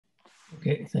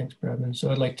Okay, thanks, Bradman.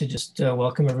 So I'd like to just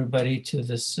welcome everybody to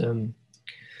this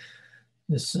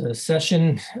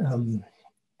session.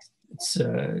 It's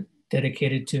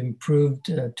dedicated to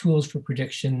improved tools for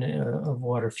prediction of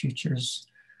water futures.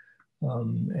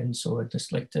 And so I'd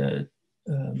just like to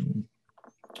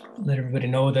let everybody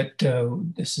know that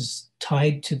this is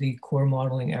tied to the core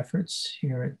modeling efforts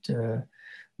here at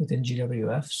within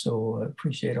GWF. So I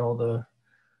appreciate all the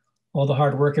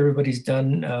hard work everybody's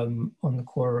done on the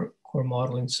core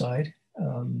modeling side.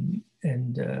 Sorry,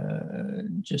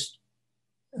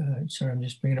 I'm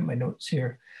just bringing up my notes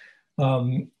here.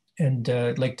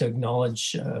 I'd like to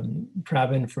acknowledge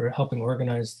Pravin for helping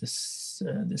organize this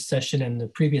session and the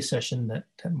previous session that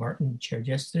Martin chaired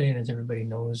yesterday. And as everybody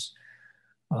knows,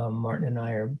 Martin and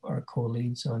I are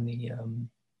co-leads on the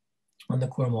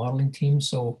core modeling team.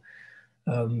 So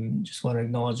just want to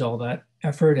acknowledge all that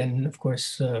effort, and of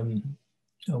course,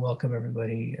 welcome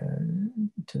everybody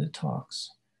to the talks.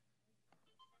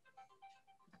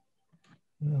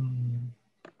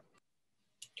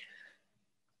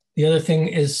 The other thing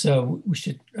is we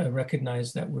should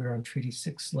recognize that we're on Treaty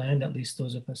 6 land, at least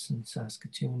those of us in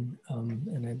Saskatoon,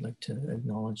 and I'd like to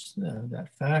acknowledge that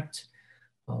fact.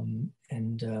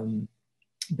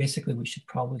 Basically, we should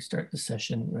probably start the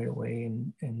session right away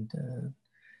and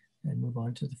move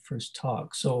on to the first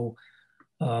talk. So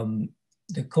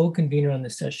the co-convener on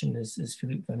this session is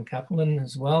Philippe Van Kapellen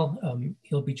as well.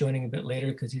 He'll be joining a bit later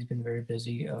because he's been very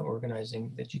busy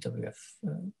organizing the GWF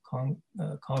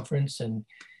conference, and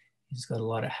he's got a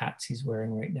lot of hats he's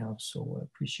wearing right now. So I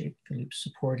appreciate Philippe's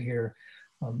support here,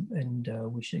 and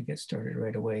we should get started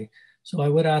right away. So I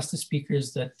would ask the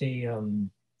speakers that they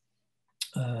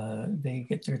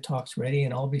get their talks ready,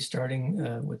 and I'll be starting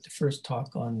with the first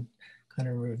talk on kind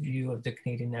of review of the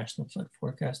Canadian National Flood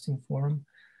Forecasting Forum.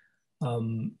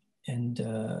 And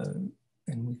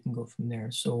we can go from there.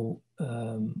 So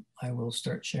I will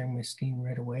start sharing my screen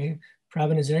right away.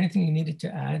 Pravin, is there anything you needed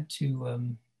to add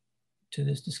to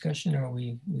this discussion, or are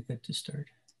we good to start?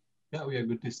 Yeah, we are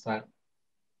good to start.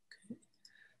 Okay.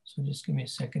 So just give me a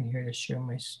second here to share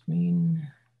my screen.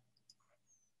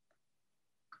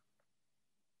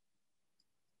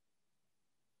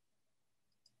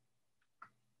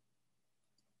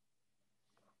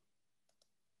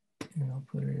 And I'll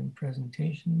put it in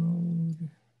presentation mode.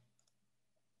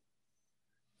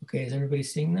 Okay, is everybody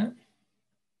seeing that?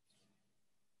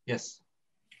 Yes.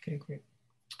 Okay, great.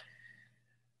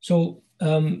 So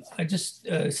I just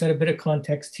set a bit of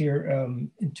context here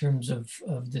in terms of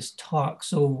this talk.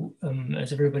 So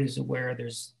as everybody's aware,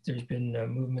 there's been a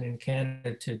movement in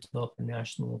Canada to develop a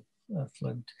national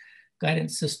flood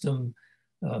guidance system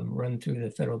run through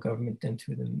the federal government and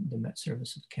through the Met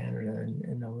Service of Canada.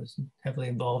 And I was heavily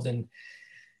involved in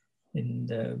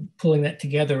pulling that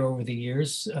together over the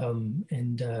years.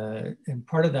 And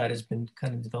part of that has been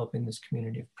kind of developing this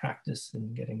community of practice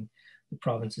and getting the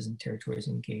provinces and territories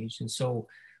engaged. And so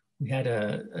we had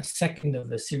a second of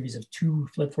a series of 2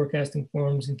 flood forecasting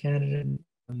forums in Canada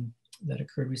that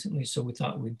occurred recently. So we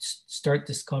thought we'd start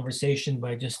this conversation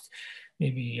by just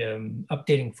maybe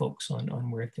updating folks on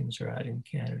where things are at in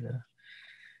Canada.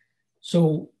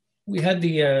 So we had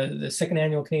the second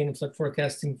annual Canadian Flood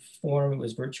Forecasting Forum. It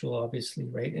was virtual, obviously,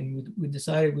 right? And we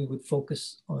decided we would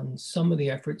focus on some of the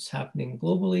efforts happening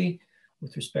globally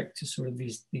with respect to sort of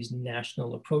these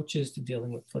national approaches to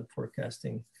dealing with flood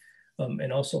forecasting,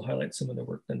 and also highlight some of the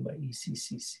work done by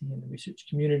ECCC and the research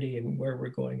community and where we're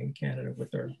going in Canada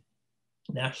with our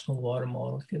national water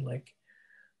model, if you like.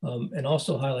 And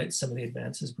also highlight some of the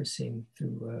advances we're seeing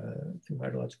through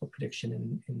hydrological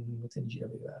prediction within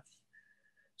GWF.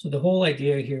 So the whole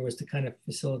idea here was to kind of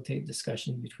facilitate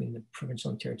discussion between the provincial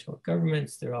and territorial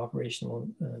governments, their operational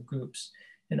groups,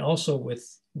 and also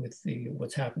with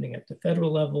what's happening at the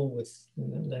federal level with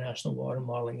the national water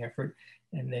modeling effort,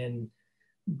 and then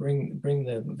bring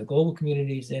the global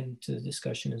communities into the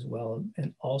discussion as well,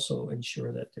 and also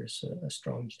ensure that there's a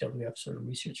strong GWF sort of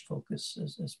research focus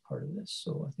as part of this.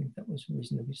 So I think that was a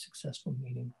reasonably successful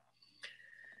meeting.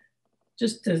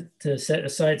 Just to set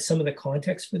aside some of the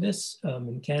context for this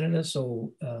in Canada,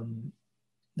 so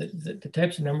the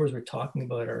types of numbers we're talking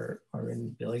about are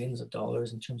in billions of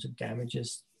dollars in terms of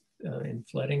damages in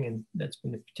flooding, and that's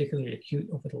been particularly acute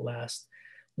over the last,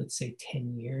 let's say,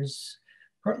 10 years.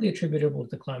 Partly attributable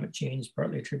to climate change,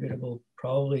 partly attributable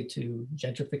probably to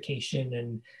gentrification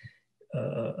and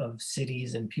of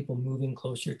cities and people moving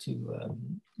closer to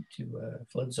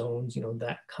flood zones, you know,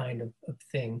 that kind of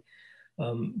thing.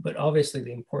 But obviously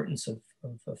the importance of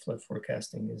flood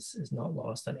forecasting is not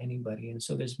lost on anybody. And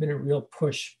so there's been a real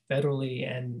push federally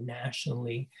and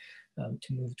nationally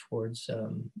to move towards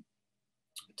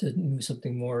to move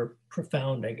something more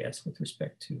profound, I guess, with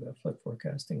respect to flood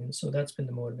forecasting. And so that's been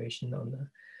the motivation on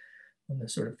the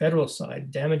sort of federal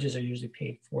side. Damages are usually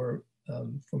paid for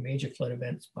major flood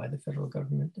events by the federal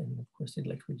government. And of course, they'd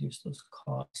like to reduce those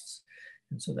costs.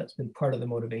 And so that's been part of the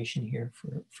motivation here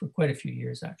for quite a few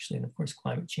years, actually. And of course,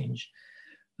 climate change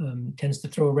tends to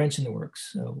throw a wrench in the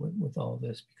works with all of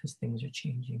this because things are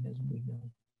changing, as we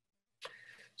know.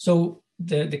 So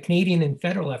the Canadian and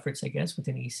federal efforts, I guess,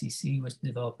 within ECC was to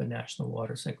develop a national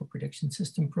water cycle prediction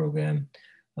system program.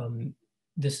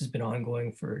 This has been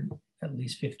ongoing for at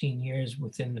least 15 years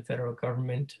within the federal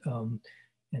government. I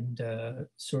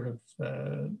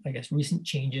guess, recent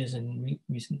changes and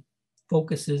recent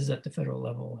focuses at the federal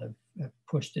level have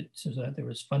pushed it so that there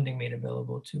was funding made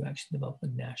available to actually develop a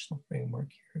national framework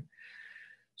here.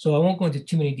 So I won't go into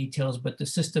too many details, but the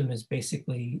system is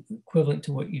basically equivalent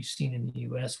to what you've seen in the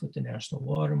US with the National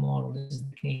Water Model. This is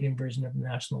the Canadian version of the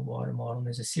National Water Model. And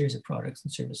there's a series of products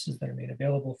and services that are made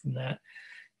available from that,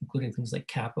 including things like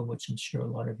CAPA, which I'm sure a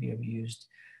lot of you have used.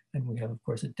 And we have, of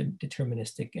course, a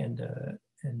deterministic and a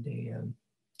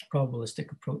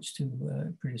probabilistic approach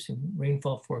to producing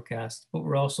rainfall forecasts. But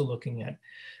we're also looking at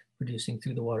producing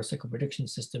through the water cycle prediction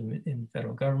system in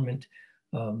federal government,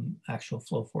 actual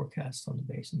flow forecasts on the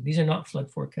basin. These are not flood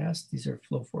forecasts, these are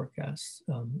flow forecasts.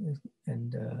 I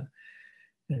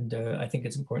think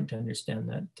it's important to understand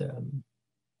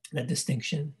that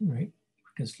distinction, right?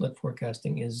 Because flood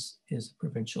forecasting is a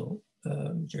provincial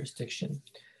jurisdiction.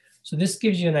 So this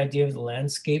gives you an idea of the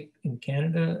landscape in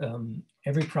Canada.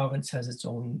 Every province has its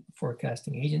own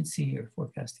forecasting agency or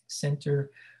forecasting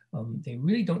center. They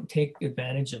really don't take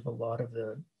advantage of a lot of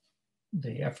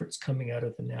the efforts coming out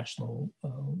of the national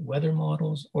weather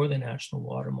models or the national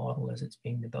water model as it's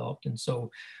being developed. And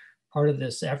so part of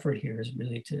this effort here is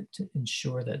really to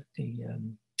ensure that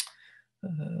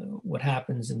what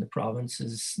happens in the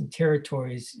provinces and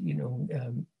territories,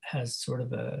 has sort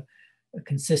of a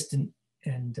consistent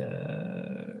and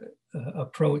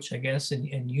approach, I guess,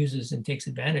 and uses and takes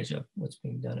advantage of what's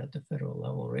being done at the federal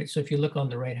level, right? So if you look on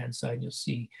the right-hand side, you'll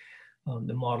see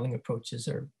the modeling approaches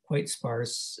are quite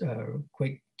sparse,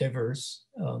 quite diverse.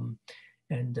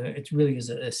 And it really is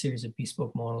a series of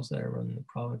bespoke models that are run in the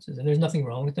provinces. And there's nothing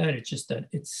wrong with that. It's just that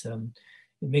it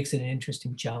makes it an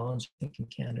interesting challenge, I think, in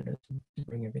Canada to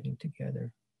bring everything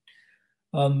together.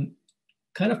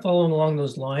 Kind of following along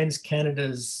those lines,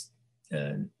 Canada's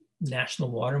national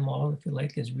water model, if you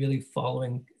like, is really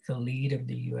following the lead of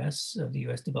the US. The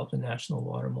US developed a national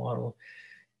water model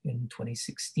in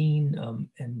 2016.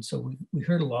 And so we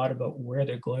heard a lot about where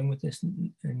they're going with this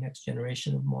next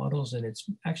generation of models. And it's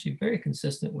actually very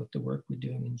consistent with the work we're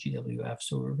doing in GWF.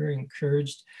 So we're very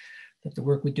encouraged that the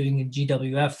work we're doing in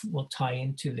GWF will tie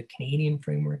into the Canadian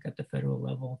framework at the federal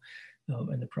level,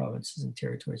 and the provinces and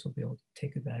territories will be able to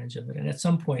take advantage of it. And at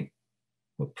some point,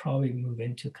 we'll probably move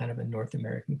into kind of a North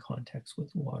American context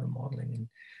with water modeling, and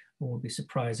we won't be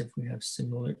surprised if we have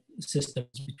similar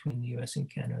systems between the US and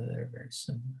Canada that are very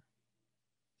similar.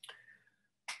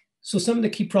 So some of the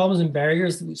key problems and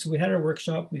barriers, so we had our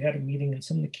workshop, we had a meeting, and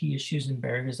some of the key issues and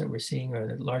barriers that we're seeing are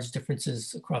the large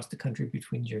differences across the country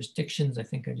between jurisdictions. I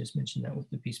think I just mentioned that with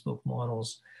the bespoke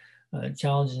models.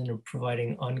 Challenges in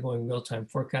providing ongoing real-time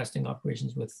forecasting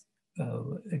operations with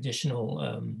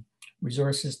additional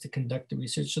resources to conduct the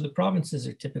research. So the provinces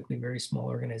are typically very small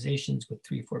organizations with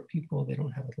 3 or 4 people. They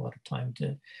don't have a lot of time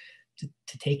to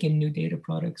take in new data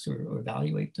products or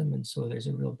evaluate them. And so there's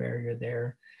a real barrier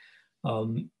there.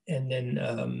 And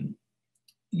then,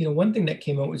 one thing that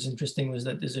came out was interesting was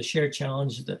that there's a shared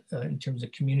challenge that in terms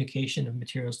of communication of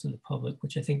materials to the public,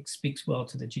 which I think speaks well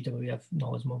to the GWF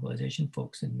knowledge mobilization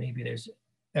folks. And maybe there's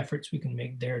efforts we can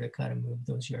make there to kind of move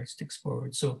those yardsticks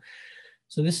forward. So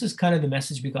this is kind of the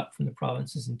message we got from the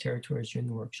provinces and territories during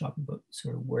the workshop about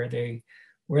sort of where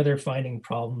they're finding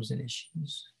problems and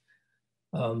issues.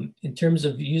 In terms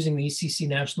of using the ECC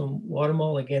National Water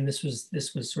Model, again, this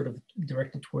was sort of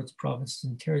directed towards provinces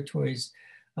and territories.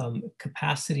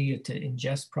 Capacity to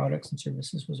ingest products and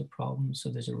services was a problem. So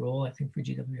there's a role, I think, for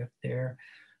GWF there,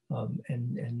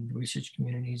 and research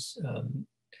communities.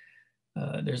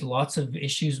 There's lots of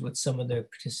issues with some of the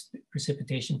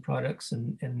precipitation products,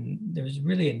 and there's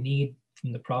really a need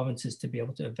from the provinces to be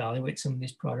able to evaluate some of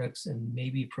these products and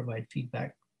maybe provide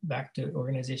feedback back to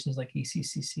organizations like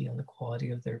ECCC on the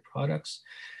quality of their products.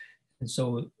 And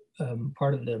so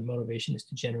part of the motivation is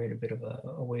to generate a bit of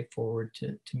a way forward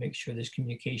to make sure there's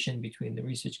communication between the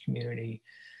research community,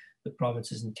 the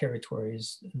provinces and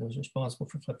territories, and those responsible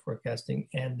for flood forecasting,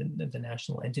 and the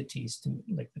national entities,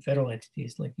 like the federal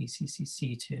entities like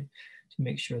ECCC, to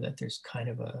make sure that there's kind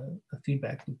of a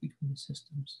feedback loop between the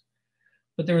systems.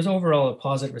 but there was overall a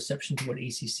positive reception to what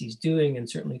ACC is doing and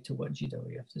certainly to what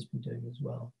GWF has been doing as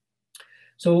well.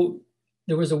 So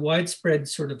there was a widespread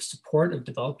sort of support of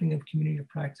developing a community of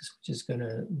practice, which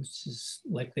is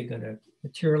likely gonna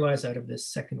materialize out of this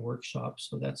second workshop.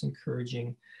 So that's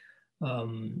encouraging. There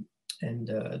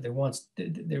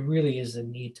really is a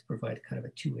need to provide kind of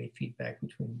a two-way feedback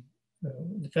between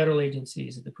the federal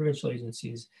agencies, the provincial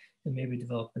agencies, and maybe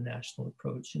develop a national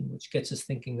approach, and which gets us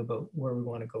thinking about where we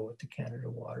want to go with the Canada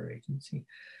Water Agency.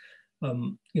 A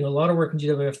lot of work in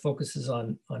GWF focuses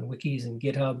on wikis and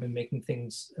GitHub and making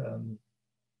things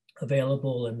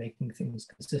available and making things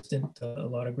consistent. A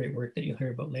lot of great work that you'll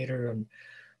hear about later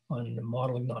on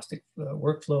model agnostic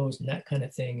workflows and that kind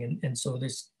of thing. And so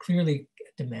there's clearly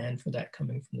a demand for that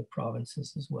coming from the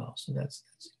provinces as well. So that's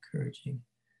encouraging.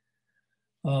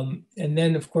 And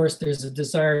then of course, there's a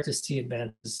desire to see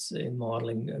advances in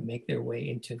modeling make their way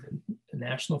into the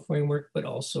national framework, but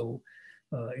also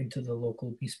into the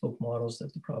local bespoke models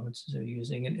that the provinces are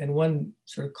using. And one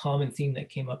sort of common theme that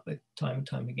came up time and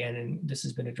time again, and this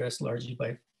has been addressed largely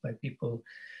by people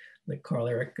like Carl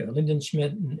Eric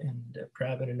Lindenschmidt and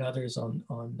Pravin and others on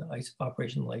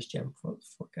operational ice jam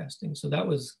forecasting. So that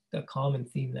was the common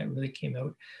theme that really came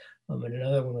out. And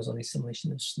another one was on the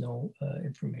assimilation of snow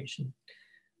information.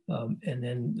 And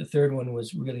then the third one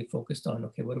was really focused on,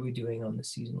 okay, what are we doing on the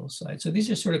seasonal side? So these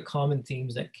are sort of common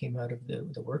themes that came out of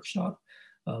the workshop.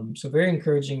 So very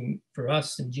encouraging for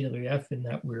us in GWF in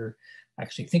that we're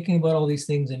actually thinking about all these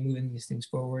things and moving these things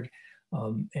forward.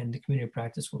 And the community of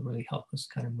practice will really help us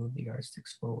kind of move the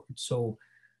yardsticks forward. So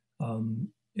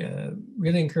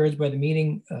really encouraged by the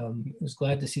meeting. I was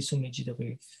glad to see so many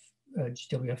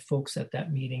GWF folks at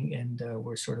that meeting, and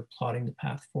we're sort of plotting the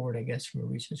path forward, I guess, from a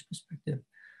research perspective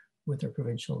with our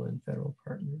provincial and federal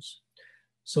partners.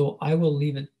 So I will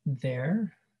leave it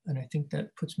there, and I think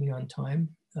that puts me on time.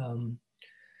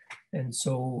 And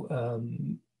so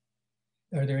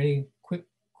are there any quick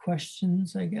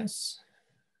questions, I guess?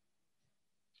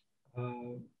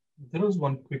 There was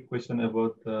one quick question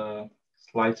about the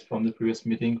slides from the previous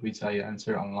meeting, which I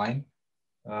answered online.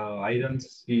 I don't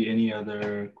see any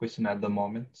other question at the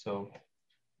moment, so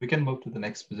we can move to the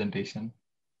next presentation.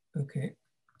 Okay,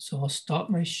 so I'll stop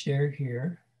my share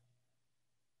here.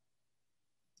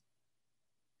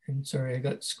 And sorry, I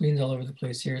got screens all over the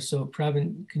place here. So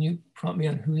Pravin, can you prompt me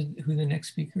on who the next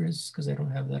speaker is? Because I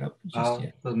don't have that up just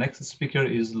yet. The next speaker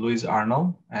is Louise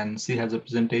Arnold, and she has a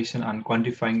presentation on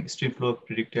quantifying streamflow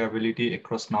predictability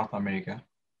across North America.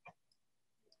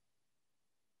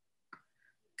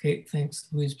 Okay, thanks.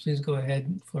 Louise, please go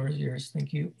ahead. The floor is yours.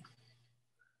 Thank you.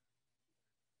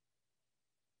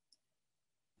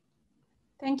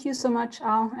 Thank you so much,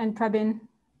 Al and Pravin.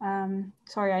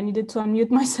 Sorry, I needed to unmute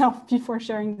myself before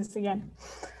sharing this again.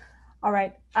 All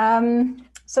right.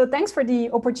 So thanks for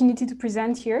the opportunity to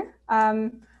present here.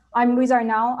 I'm Louise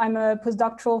Arnold. I'm a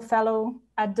postdoctoral fellow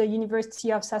at the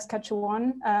University of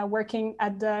Saskatchewan, working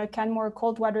at the Canmore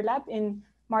Cold Water Lab in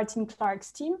Martin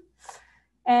Clark's team.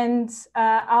 And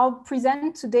I'll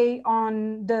present today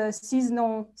on the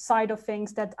seasonal side of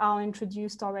things that Al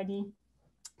introduced already.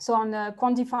 So on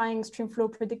quantifying streamflow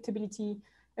predictability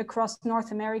across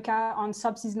North America on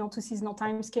sub-seasonal to seasonal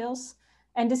timescales.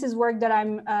 And this is work that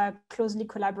I'm closely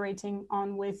collaborating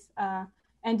on with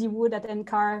Andy Wood at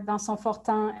NCAR, Vincent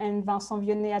Fortin and Vincent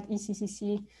Vionnet at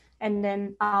ECCC, and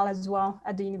then Al as well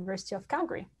at the University of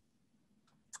Calgary.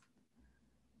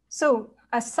 So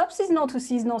a sub-seasonal to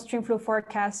seasonal streamflow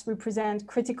forecasts represent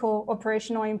critical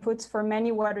operational inputs for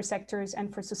many water sectors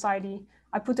and for society.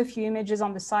 I put a few images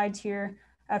on the side here.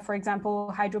 For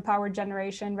example, hydropower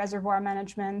generation, reservoir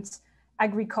management,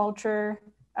 agriculture,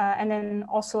 and then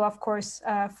also, of course,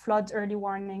 flood early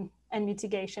warning and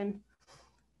mitigation.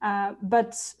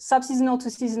 But sub-seasonal to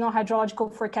seasonal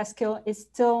hydrological forecast skill is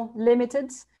still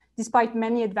limited, despite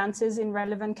many advances in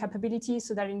relevant capabilities.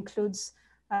 So that includes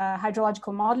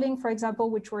hydrological modeling, for example,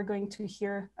 which we're going to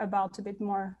hear about a bit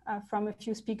more from a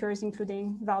few speakers,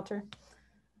 including Wouter.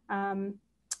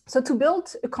 So to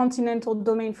build a continental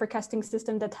domain forecasting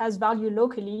system that has value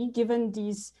locally, given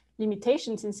these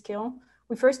limitations in skill,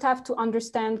 we first have to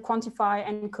understand, quantify,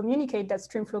 and communicate that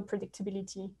streamflow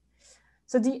predictability.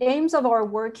 So the aims of our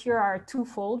work here are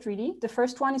twofold, really. The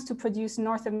first one is to produce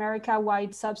North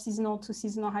America-wide sub-seasonal to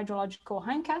seasonal hydrological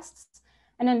hindcasts.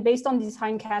 And then based on these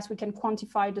hindcasts, we can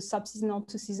quantify the sub-seasonal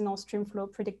to seasonal streamflow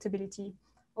predictability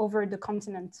over the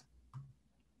continent.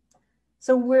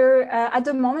 So we're at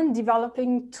the moment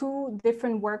developing two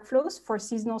different workflows for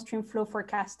seasonal streamflow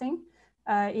forecasting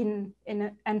in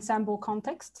an ensemble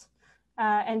context.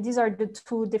 And these are the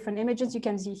two different images you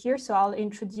can see here. So I'll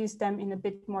introduce them in a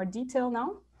bit more detail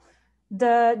now.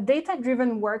 The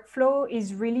data-driven workflow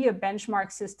is really a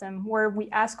benchmark system where we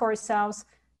ask ourselves,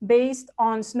 based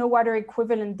on snow water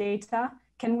equivalent data,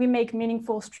 can we make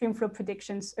meaningful streamflow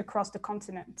predictions across the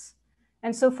continent?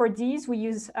 And so for these, we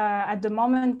use, at the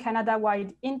moment,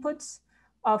 Canada-wide inputs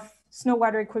of snow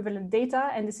water equivalent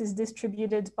data, and this is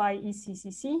distributed by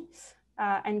ECCC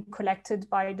and collected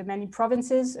by the many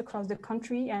provinces across the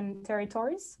country and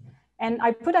territories. And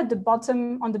I put at the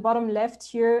bottom, on the bottom left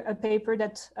here, a paper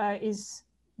that is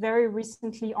very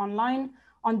recently online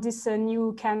on this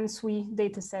new CAN-SWE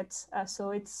dataset. So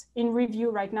it's in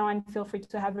review right now, and feel free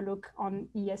to have a look on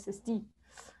ESSD.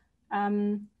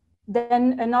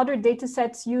 Then another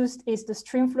dataset used is the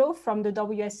streamflow from the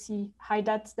WSC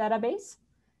HIDAT database.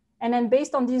 And then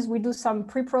based on these, we do some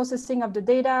pre-processing of the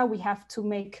data. We have to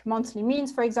make monthly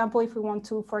means, for example, if we want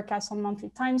to forecast on monthly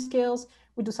timescales.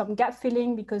 We do some gap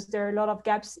filling because there are a lot of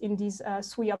gaps in these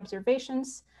SWE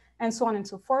observations, and so on and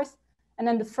so forth. And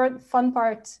then the fun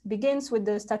part begins with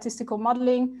the statistical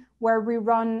modeling, where we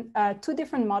run 2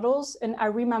 different models, an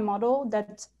ARIMA model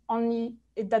that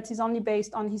is only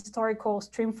based on historical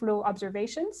streamflow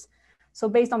observations. So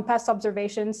based on past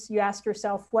observations, you ask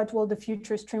yourself, what will the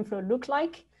future streamflow look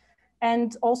like?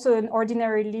 And also an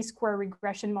ordinary least square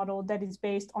regression model that is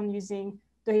based on using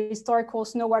the historical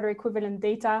snow water equivalent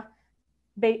data,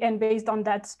 and based on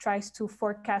that tries to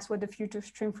forecast what the future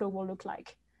streamflow will look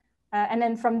like. And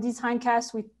then from these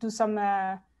hindcasts, we do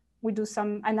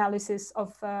some analysis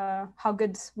of how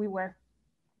good we were.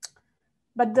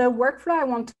 But the workflow I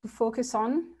want to focus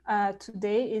on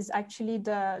today is actually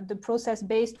the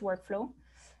process-based workflow.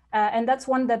 And that's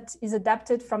one that is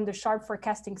adapted from the SHARP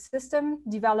forecasting system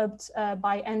developed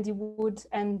by Andy Wood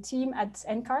and team at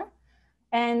NCAR.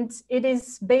 And it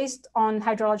is based on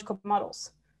hydrological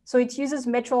models. So it uses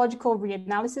meteorological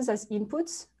reanalysis as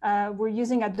inputs. We're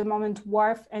using at the moment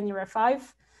WRF and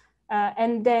ERA5.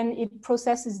 And then it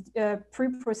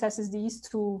pre-processes these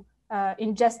to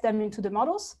ingest them into the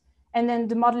models. And then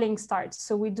the modeling starts.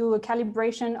 So we do a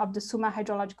calibration of the SUMA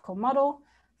hydrological model,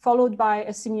 followed by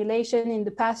a simulation in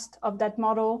the past of that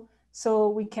model. So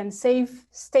we can save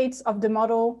states of the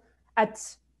model at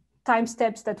time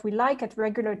steps that we like, at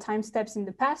regular time steps in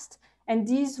the past. And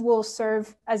these will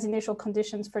serve as initial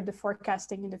conditions for the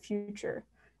forecasting in the future.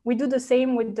 We do the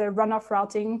same with the runoff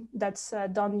routing that's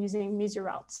done using MISI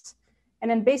routes.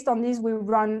 And then based on these, we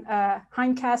run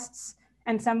hindcasts,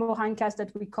 ensemble hindcasts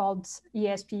that we called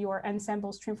ESP or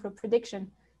ensemble streamflow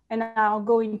prediction. And I'll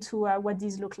go into what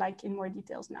these look like in more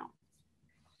details now.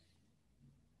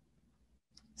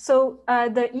 So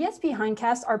the ESP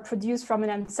hindcasts are produced from an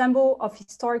ensemble of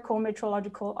historical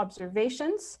meteorological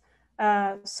observations.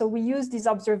 So we use these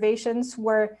observations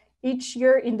where each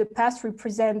year in the past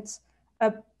represents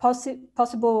a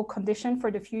possible condition for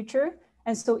the future.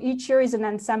 And so each year is an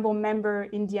ensemble member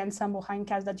in the ensemble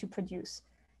hindcast that you produce.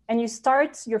 And you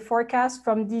start your forecast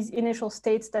from these initial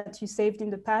states that you saved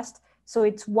in the past. So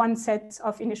it's one set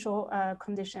of initial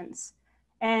conditions.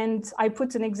 And I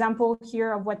put an example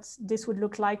here of what this would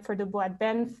look like for the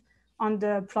Boat-Benf on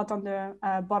the plot on the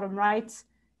bottom right.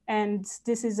 And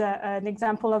this is an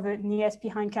example of an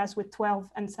ESP hindcast with 12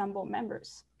 ensemble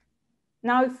members.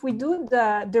 Now, if we do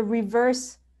the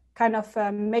reverse kind of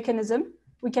mechanism,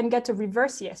 we can get a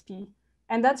reverse ESP.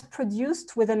 And that's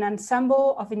produced with an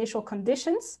ensemble of initial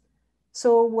conditions.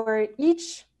 So where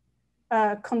each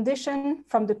condition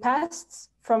from the past,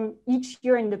 from each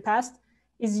year in the past,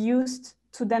 is used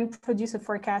to then produce a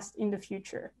forecast in the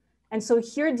future. And so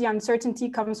here the uncertainty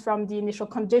comes from the initial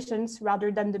conditions rather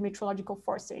than the meteorological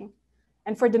forcing.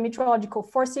 And for the meteorological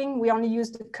forcing, we only use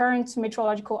the current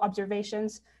meteorological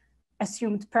observations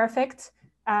assumed perfect.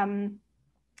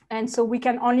 And so we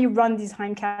can only run these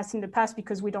hindcasts in the past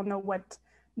because we don't know what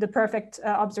the perfect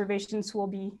observations will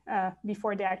be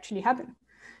before they actually happen.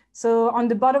 So on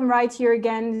the bottom right here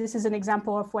again, this is an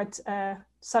example of what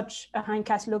such a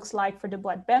hindcast looks like for the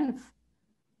Boat-Benf.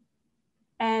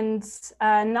 And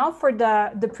now for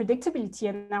the predictability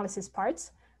analysis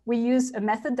parts, we use a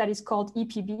method that is called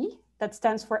EPB, that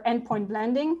stands for endpoint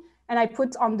blending. And I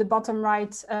put on the bottom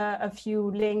right a few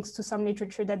links to some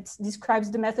literature that describes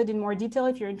the method in more detail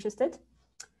if you're interested.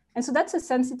 And so that's a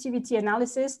sensitivity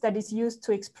analysis that is used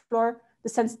to explore the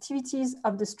sensitivities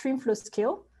of the streamflow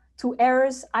scale to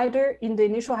errors either in the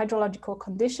initial hydrological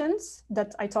conditions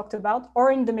that I talked about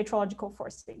or in the meteorological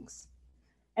forcings.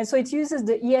 And so it uses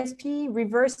the ESP,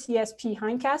 reverse ESP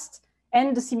hindcast,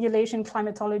 and the simulation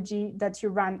climatology that you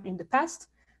ran in the past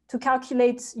to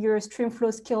calculate your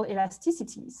streamflow scale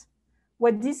elasticities.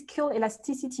 What these scale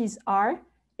elasticities are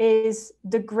is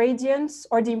the gradients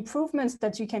or the improvements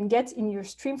that you can get in your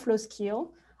streamflow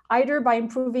scale, either by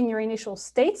improving your initial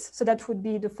states, so that would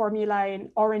be the formula in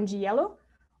orangey yellow,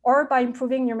 or by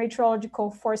improving your meteorological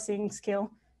forcing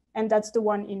scale, and that's the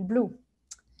one in blue.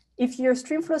 If your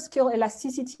streamflow scale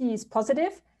elasticity is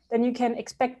positive, then you can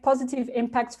expect positive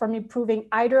impacts from improving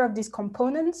either of these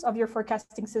components of your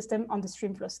forecasting system on the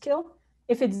streamflow scale.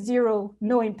 If it's 0,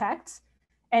 no impacts.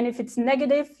 And if it's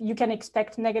negative, you can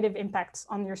expect negative impacts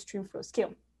on your streamflow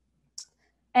scale.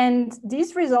 And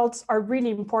these results are really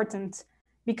important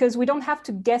because we don't have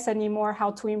to guess anymore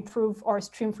how to improve our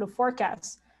streamflow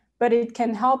forecasts, but it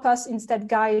can help us instead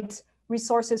guide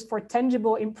resources for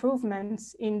tangible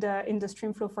improvements in the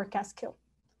streamflow forecast scale.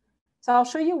 So I'll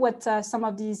show you what some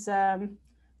of these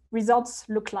results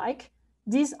look like.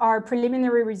 These are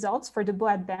preliminary results for the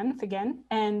BOAT Banff again,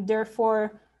 and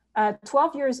therefore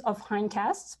 12 years of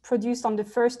hindcasts produced on the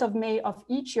 1st of May of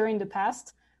each year in the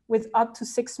past with up to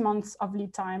 6 months of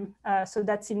lead time. So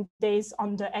that's in days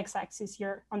on the x-axis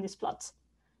here on this plot.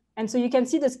 And so you can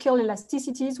see the scale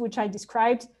elasticities, which I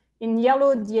described. In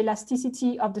yellow, the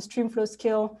elasticity of the streamflow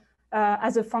scale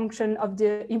as a function of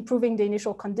improving the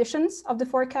initial conditions of the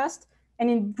forecast, and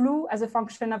in blue as a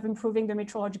function of improving the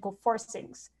meteorological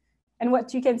forcings. And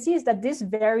what you can see is that this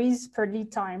varies per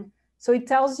lead time. So it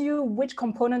tells you which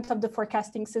component of the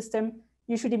forecasting system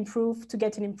you should improve to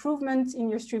get an improvement in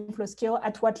your streamflow scale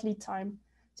at what lead time.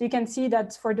 So you can see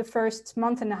that for the first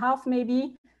month and a half,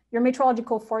 maybe, your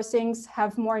meteorological forcings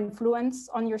have more influence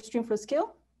on your streamflow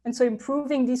scale. And so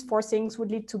improving these forcings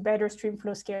would lead to better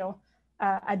streamflow scale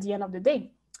at the end of the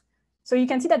day. So you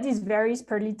can see that this varies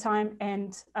per lead time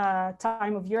and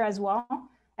time of year as well.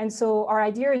 And so our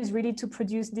idea is really to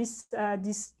produce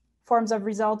these forms of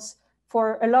results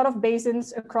for a lot of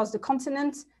basins across the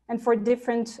continent and for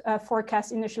different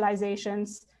forecast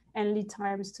initializations and lead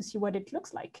times to see what it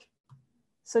looks like.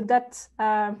 So that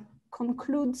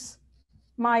concludes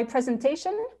my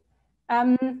presentation.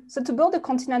 So to build a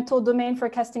continental domain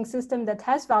forecasting system that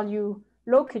has value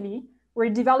locally, we're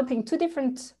developing 2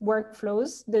 different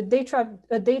workflows, the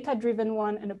data-driven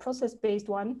one and a process-based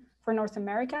one for North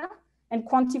America, and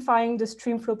quantifying the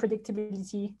streamflow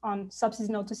predictability on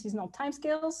subseasonal to seasonal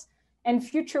timescales. And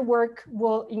future work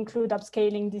will include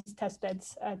upscaling these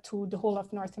testbeds to the whole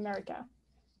of North America.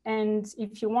 And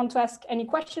if you want to ask any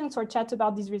questions or chat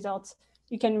about these results,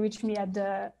 you can reach me at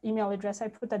the email address I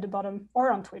put at the bottom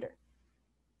or on Twitter.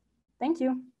 Thank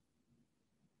you.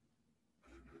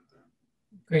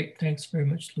 Great, thanks very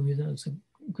much, Louisa. It's a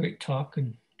great talk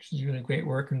and this is really great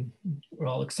work, and we're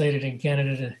all excited in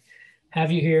Canada to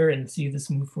have you here and see this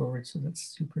move forward, so that's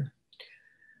super.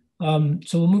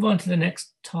 So we'll move on to the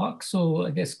next talk. So I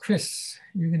guess, Chris,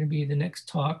 you're going to be the next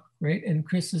talk, right? And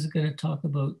Chris is going to talk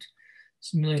about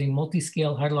simulating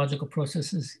multi-scale hydrological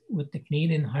processes with the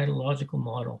Canadian hydrological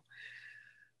model.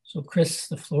 So Chris,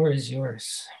 the floor is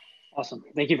yours. Awesome,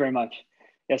 thank you very much.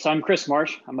 Yes, I'm Chris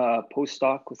Marsh. I'm a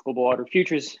postdoc with Global Water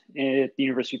Futures at the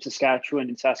University of Saskatchewan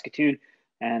in Saskatoon,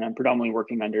 and I'm predominantly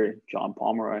working under John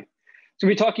Pomeroy. So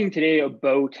we're talking today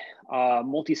about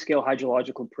multi-scale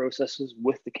hydrological processes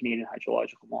with the Canadian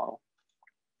hydrological model.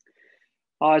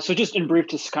 So just in brief,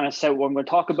 to kind of set what I'm going to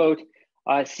talk about,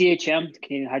 CHM, the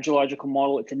Canadian hydrological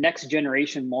model, it's a next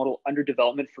generation model under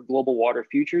development for Global Water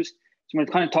Futures. So I'm going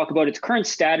to kind of talk about its current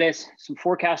status, some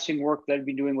forecasting work that I've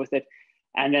been doing with it,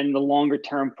 and then the longer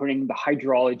term, putting the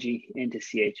hydrology into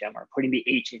CHM, or putting the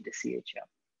H into CHM.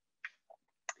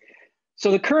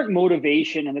 So the current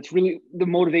motivation, and it's really the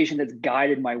motivation that's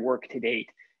guided my work to date,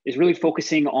 is really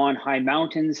focusing on high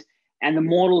mountains and the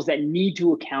models that need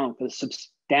to account for the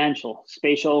substantial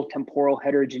spatial temporal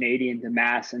heterogeneity in the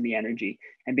mass and the energy,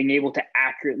 and being able to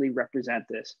accurately represent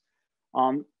this.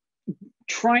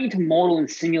 Trying to model and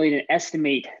simulate and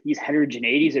estimate these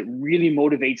heterogeneities, it really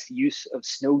motivates the use of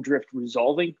snowdrift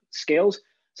resolving scales.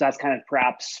 So that's kind of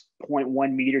perhaps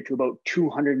 0.1 meter to about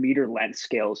 200 meter length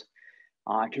scales.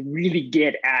 To really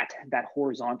get at that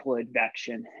horizontal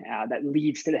advection that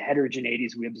leads to the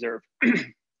heterogeneities we observe.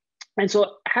 And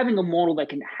so having a model that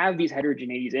can have these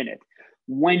heterogeneities in it,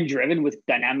 when driven with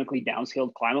dynamically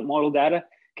downscaled climate model data,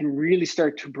 can really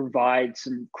start to provide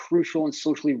some crucial and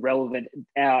socially relevant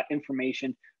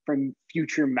information from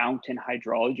future mountain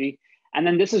hydrology. And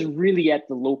then this is really at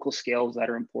the local scales that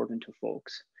are important to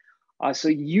folks. So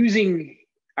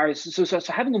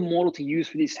having a model to use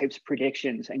for these types of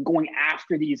predictions and going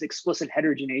after these explicit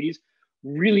heterogeneities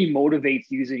really motivates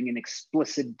using an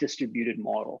explicit distributed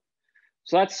model.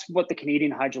 So that's what the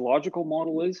Canadian hydrological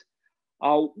model is.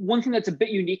 One thing that's a bit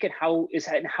unique at how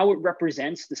it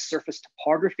represents the surface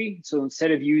topography. So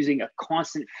instead of using a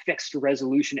constant fixed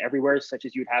resolution everywhere, such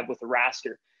as you'd have with a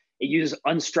raster, it uses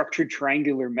unstructured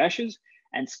triangular meshes.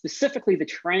 And specifically, the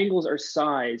triangles are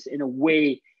sized in a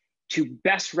way to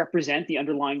best represent the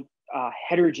underlying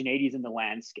heterogeneities in the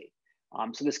landscape.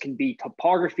 So this can be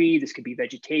topography, this could be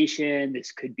vegetation,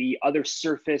 this could be other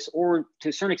surface or to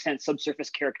a certain extent subsurface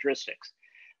characteristics.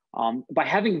 By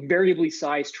having variably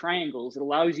sized triangles, it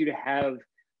allows you to have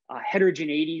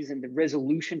heterogeneities and the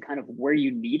resolution kind of where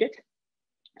you need it.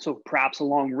 So perhaps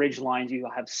along ridge lines, you'll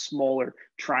have smaller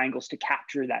triangles to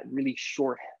capture that really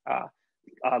short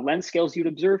lens scales you'd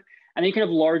observe. And then you can have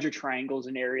larger triangles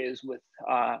in areas with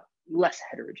less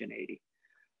heterogeneity.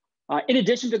 In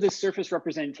addition to this surface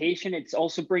representation, it's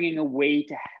also bringing a way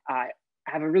to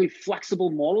have a really flexible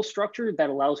model structure that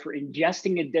allows for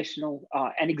ingesting additional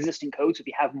and existing code. So if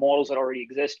you have models that already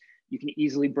exist, you can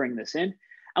easily bring this in.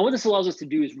 And what this allows us to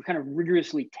do is we kind of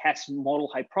rigorously test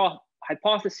model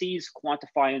hypotheses,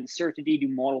 quantify uncertainty, do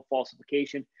model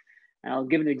falsification. And I'll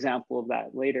give an example of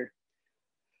that later.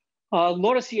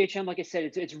 LoRa CHM, like I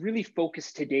said, it's really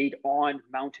focused to date on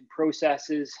mountain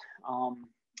processes.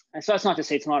 And so that's not to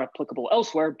say it's not applicable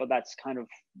elsewhere, but that's kind of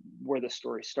where the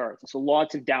story starts. So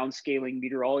lots of downscaling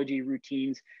meteorology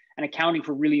routines and accounting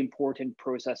for really important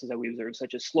processes that we observe,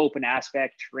 such as slope and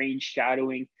aspect, terrain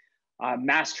shadowing,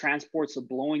 mass transports of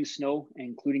blowing snow,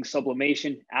 including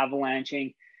sublimation,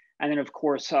 avalanching, and then of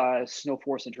course, snow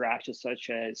force interactions such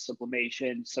as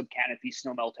sublimation, subcanopy,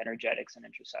 snowmelt energetics, and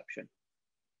interception.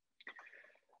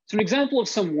 So an example of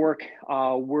some work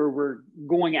where we're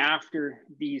going after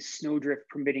these snowdrift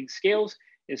permitting scales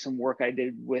is some work I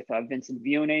did with Vincent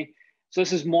Vionnet. So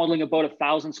this is modeling about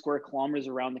 1,000 square kilometers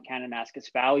around the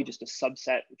Kananaskis Valley, just a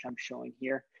subset, which I'm showing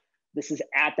here. This is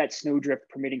at that snowdrift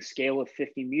permitting scale of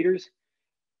 50 meters.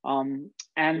 And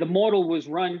the model was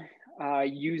run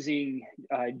using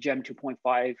GEM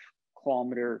 2.5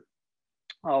 kilometer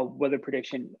weather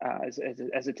prediction as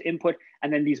its input.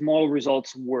 And then these model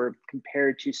results were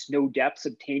compared to snow depths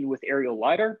obtained with aerial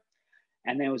LiDAR.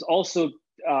 And then it was also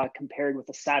compared with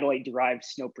a satellite derived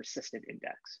snow persistent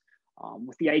index,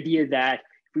 with the idea that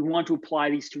if we want to apply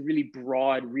these to really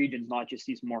broad regions, not just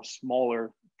these more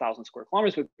smaller 1,000 square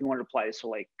kilometers, but if we want to apply this to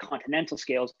like continental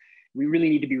scales, we really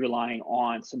need to be relying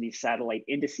on some of these satellite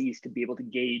indices to be able to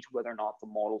gauge whether or not the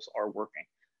models are working.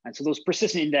 And so those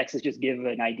persistent indexes just give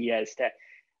an idea as to,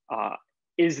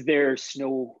 is there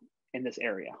snow in this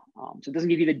area? So it doesn't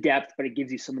give you the depth, but it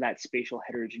gives you some of that spatial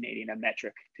heterogeneity and a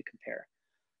metric to compare.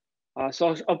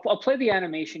 So I'll play the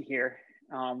animation here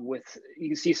with, you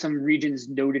can see some regions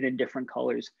noted in different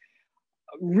colors.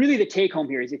 Really the take home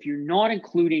here is if you're not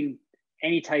including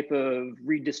any type of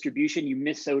redistribution, you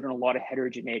miss out on a lot of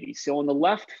heterogeneity. So on the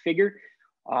left figure,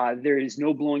 there is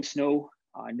no blowing snow,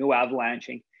 no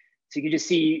avalanching. So you can just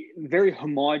see very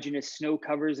homogeneous snow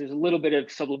covers. There's a little bit of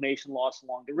sublimation loss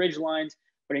along the ridge lines,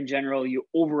 but in general, you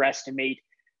overestimate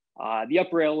the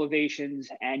upper elevations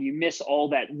and you miss all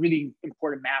that really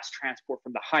important mass transport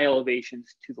from the high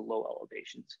elevations to the low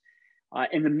elevations.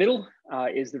 In the middle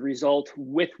is the result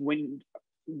with wind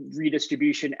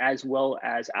redistribution as well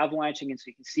as avalanching. And so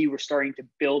you can see we're starting to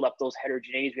build up those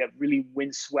heterogeneities. We have really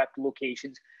windswept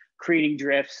locations, creating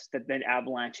drifts that then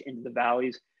avalanche into the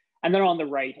valleys. And then on the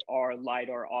right are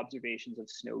LiDAR observations of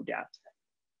snow depth.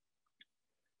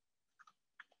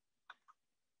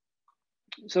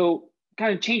 So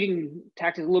kind of changing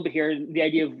tactics a little bit here, the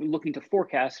idea of looking to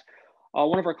forecast.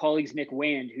 One of our colleagues, Nick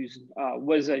Wand, who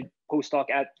was a postdoc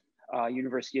at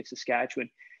University of Saskatchewan,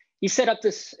 he set up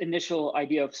this initial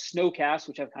idea of snowcast,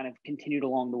 which I've kind of continued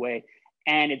along the way.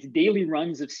 And it's daily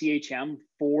runs of CHM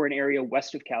for an area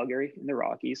west of Calgary in the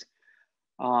Rockies.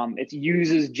 It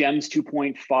uses GEMS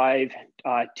 2.5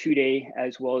 2-day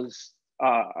as well as,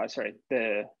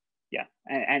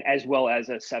 and as well as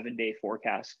a 7-day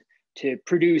forecast to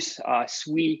produce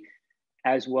SWE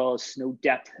as well as snow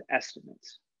depth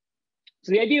estimates.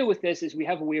 So the idea with this is we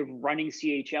have a way of running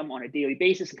CHM on a daily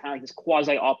basis in kind of like this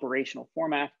quasi-operational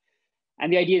format.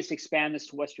 And the idea is to expand this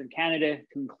to Western Canada,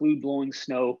 to include blowing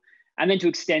snow, and then to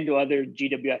extend to other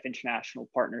GWF international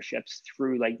partnerships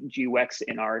through like GWEX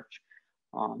in Arch,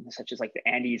 such as like the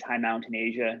Andes, High Mountain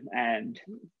Asia, and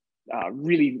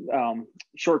really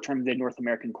short-term, the North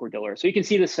American Cordillera. So you can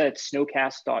see this at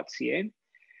snowcast.ca.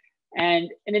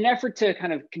 And in an effort to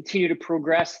kind of continue to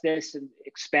progress this and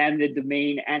expand the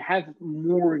domain and have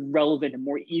more relevant and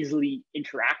more easily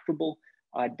interactable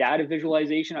data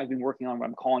visualization, I've been working on what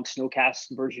I'm calling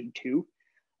Snowcast version 2.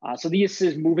 So this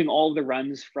is moving all of the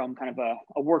runs from kind of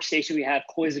a workstation we have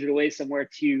cloistered away somewhere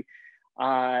to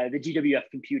the GWF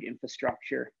compute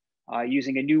infrastructure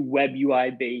using a new web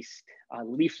UI-based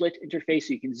leaflet interface.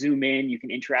 So you can zoom in, you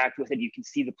can interact with it, you can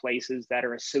see the places that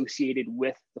are associated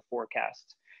with the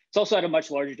forecasts. It's also at a much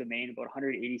larger domain, about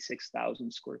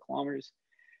 186,000 square kilometers.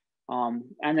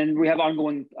 And then we have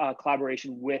ongoing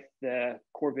collaboration with the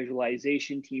core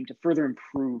visualization team to further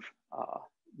improve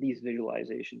these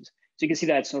visualizations. So you can see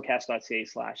that at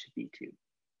snowcast.ca/v2.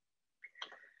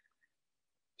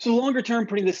 So longer term,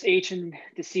 putting this H into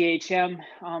CHM,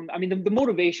 I mean, the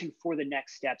motivation for the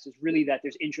next steps is really that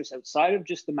there's interest outside of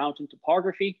just the mountain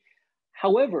topography.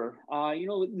 However, you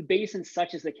know, the basins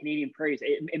such as the Canadian prairies,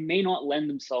 it may not lend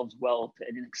themselves well to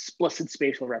an explicit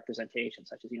spatial representation,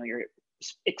 such as, you know, you're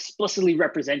explicitly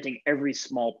representing every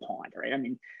small pond, right? I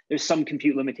mean, there's some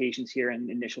compute limitations here and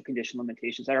initial condition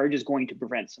limitations that are just going to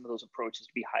prevent some of those approaches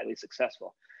to be highly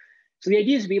successful. So the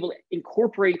idea is to be able to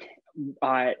incorporate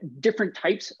different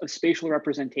types of spatial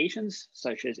representations,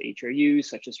 such as HRUs,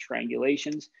 such as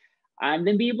triangulations, and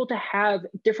then be able to have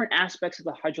different aspects of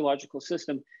the hydrological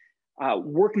system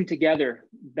working together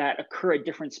that occur at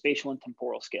different spatial and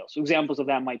temporal scales. So examples of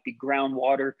that might be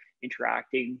groundwater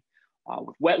interacting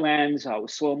with wetlands,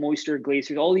 with soil moisture,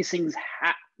 glaciers. All these things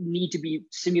need to be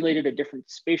simulated at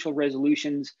different spatial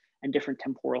resolutions and different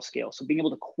temporal scales. So being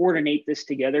able to coordinate this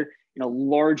together in a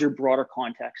larger, broader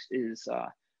context is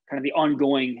kind of the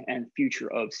ongoing and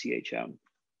future of CHM.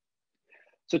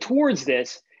 So towards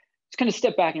this, let's kind of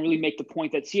step back and really make the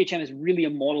point that CHM is really a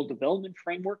model development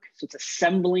framework. So it's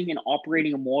assembling and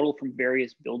operating a model from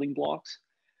various building blocks.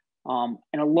 And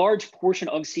a large portion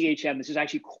of CHM is just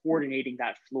actually coordinating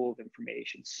that flow of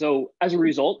information. So as a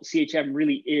result, CHM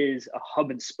really is a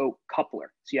hub and spoke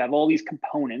coupler. So you have all these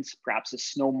components, perhaps a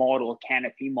snow model, a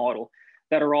canopy model,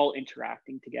 that are all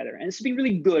interacting together. And this has been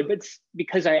really good, but it's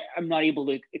because I'm not able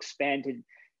to expand to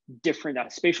different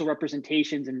spatial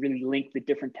representations and really link the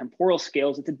different temporal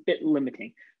scales. It's a bit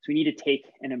limiting. So we need to take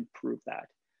and improve that.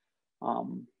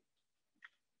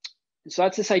 So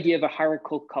that's this idea of a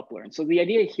hierarchical coupler. And so the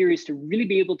idea here is to really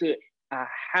be able to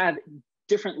have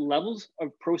different levels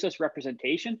of process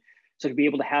representation. So to be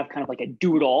able to have kind of like a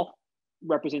do-it-all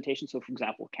representation. So for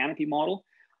example, canopy model,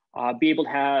 be able to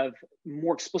have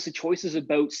more explicit choices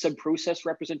about sub-process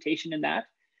representation in that,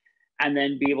 and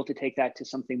then be able to take that to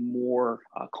something more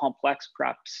complex,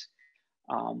 perhaps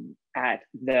at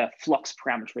the flux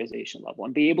parameterization level,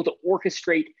 and be able to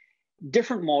orchestrate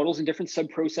different models and different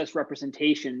sub-process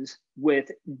representations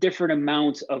with different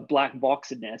amounts of black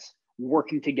boxedness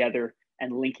working together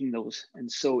and linking those. And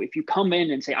so if you come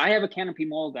in and say, I have a canopy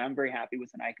model that I'm very happy with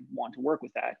and I want to work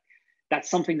with that, that's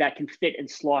something that can fit and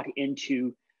slot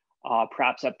into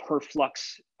perhaps a per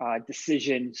flux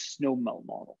decision snow melt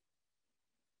model.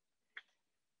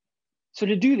 So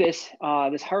to do this,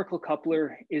 this hierarchical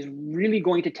coupler is really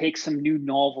going to take some new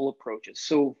novel approaches.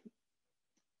 So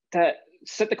to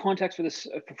set the context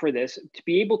for this, to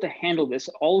be able to handle this,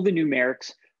 all of the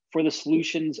numerics for the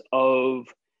solutions of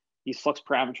these flux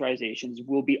parameterizations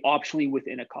will be optionally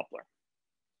within a coupler.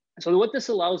 So what this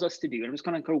allows us to do, and I'm just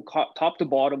going to go top to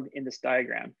bottom in this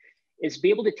diagram, is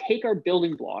be able to take our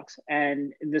building blocks,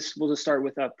 and this will just start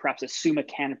with perhaps a SUMA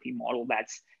canopy model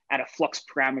that's at a flux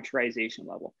parameterization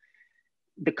level.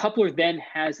 The coupler then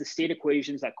has the state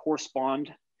equations that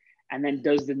correspond and then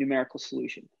does the numerical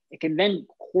solution. It can then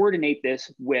coordinate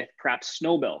this with perhaps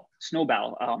Snowball,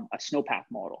 a snowpack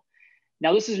model.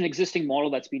 Now this is an existing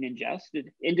model that's been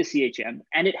ingested into CHM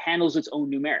and it handles its own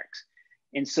numerics.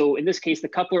 And so in this case, the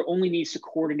coupler only needs to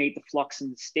coordinate the flux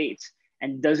and the states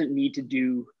and doesn't need to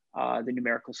do the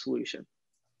numerical solution.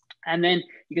 And then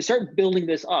you can start building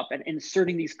this up and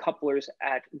inserting these couplers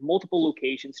at multiple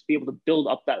locations to be able to build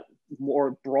up that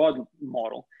more broad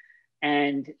model.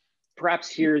 And perhaps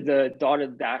here the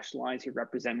dotted dashed lines here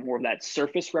represent more of that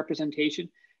surface representation.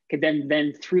 Could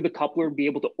then through the coupler be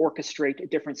able to orchestrate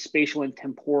different spatial and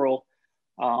temporal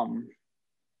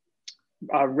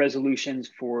resolutions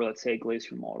for, let's say, a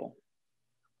glacier model.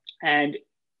 And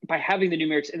by having the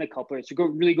numerics in the coupler, it's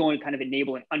really going to kind of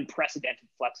enable an unprecedented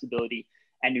flexibility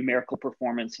and numerical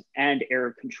performance and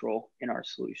error control in our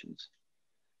solutions.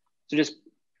 So just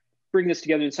bring this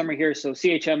together in summary here. So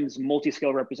CHM is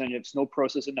multi-scale representative snow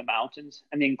process in the mountains,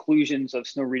 and the inclusions of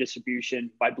snow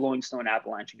redistribution by blowing snow and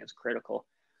avalanching is critical.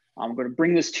 I'm going to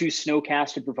bring this to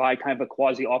Snowcast to provide kind of a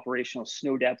quasi-operational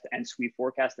snow depth and sweep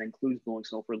forecast that includes blowing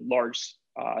snow for large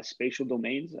spatial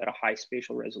domains at a high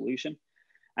spatial resolution.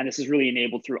 And this is really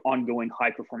enabled through ongoing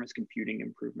high performance computing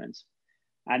improvements.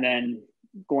 And then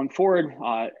going forward,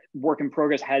 work in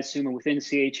progress has SUMA within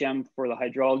CHM for the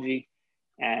hydrology,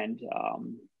 and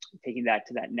taking that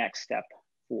to that next step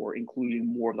for including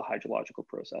more of the hydrological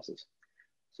processes.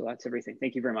 So that's everything.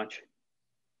 Thank you very much.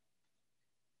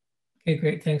 Okay,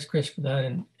 great. Thanks, Chris, for that,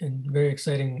 and very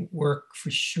exciting work for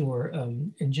sure.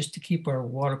 And just to keep our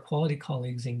water quality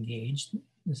colleagues engaged,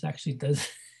 this actually does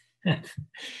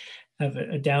have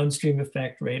a downstream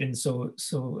effect, right? And so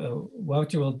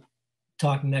Wouter will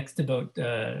talk next about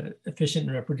efficient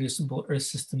and reproducible Earth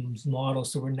systems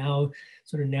models. So we're now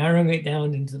sort of narrowing it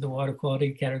down into the water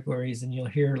quality categories, and you'll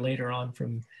hear later on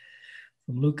from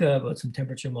Luca about some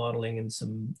temperature modeling and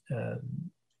some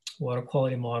water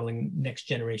quality modeling next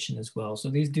generation as well. So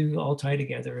these do all tie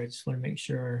together. I just want to make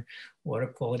sure water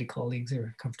quality colleagues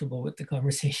are comfortable with the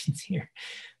conversations here.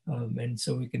 And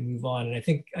so we can move on. And I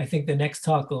think the next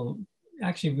talk will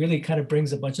actually really kind of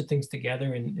brings a bunch of things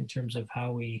together in terms of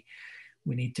how we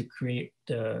need to create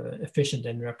efficient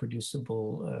and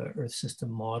reproducible Earth system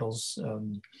models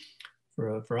for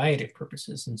a variety of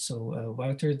purposes. And so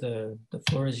Wouter, the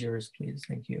floor is yours, please.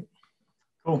 Thank you.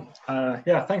 Cool.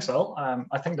 Yeah, thanks, Al.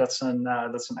 I think that's an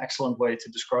excellent way to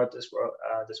describe this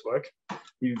work.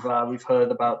 We've heard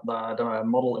about the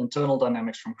model internal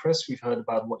dynamics from Chris. We've heard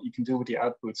about what you can do with the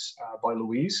outputs by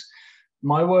Louise.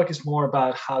 My work is more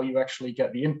about how you actually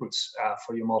get the inputs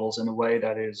for your models in a way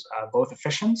that is both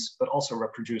efficient but also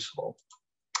reproducible.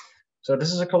 So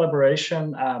this is a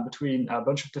collaboration between a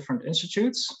bunch of different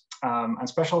institutes, and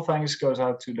special thanks goes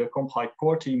out to the CompHy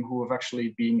core team who have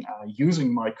actually been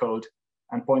using my code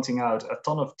and pointing out a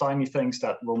ton of tiny things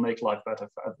that will make life better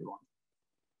for everyone.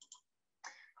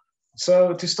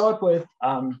 So to start with,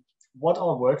 what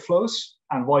are workflows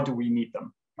and why do we need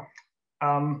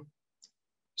them?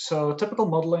 So typical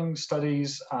modeling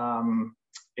studies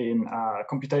in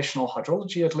computational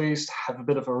hydrology, at least, have a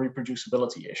bit of a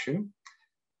reproducibility issue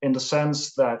in the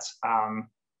sense that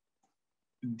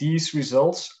these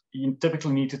results, you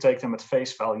typically need to take them at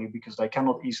face value because they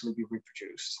cannot easily be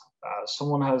reproduced.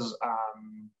 Someone has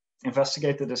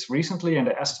investigated this recently, and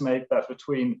they estimate that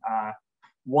between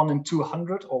 1 in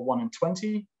 200 or 1 in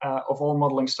 20 of all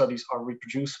modeling studies are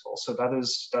reproducible. So that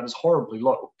is horribly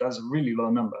low. That's a really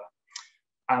low number.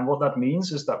 And what that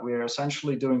means is that we're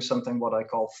essentially doing something what I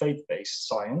call faith-based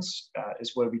science,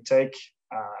 is where we take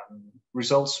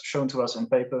results shown to us in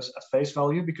papers at face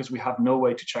value because we have no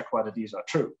way to check whether these are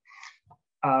true.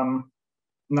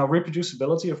 Now,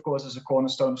 reproducibility, of course, is a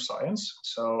cornerstone of science.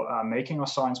 So making our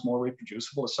science more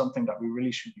reproducible is something that we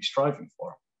really should be striving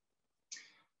for.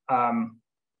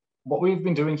 What we've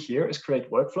been doing here is create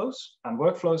workflows, and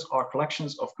workflows are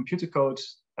collections of computer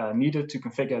codes needed to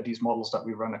configure these models that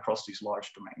we run across these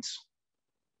large domains.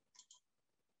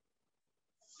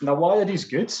 Now, why are these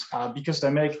good? Because they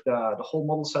make the whole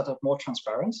model setup more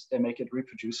transparent, they make it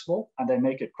reproducible, and they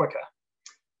make it quicker.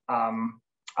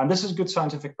 And this is good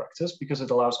scientific practice because it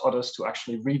allows others to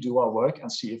actually redo our work and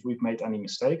see if we've made any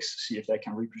mistakes, see if they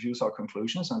can reproduce our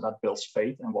conclusions, and that builds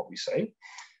faith in what we say.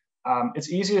 It's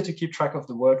easier to keep track of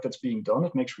the work that's being done.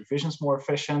 It makes revisions more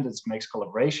efficient. It makes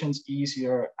collaborations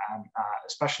easier, and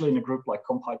especially in a group like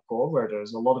CompHy Core, where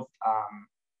there's a lot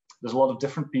of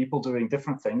different people doing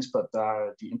different things, but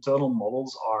the internal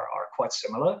models are quite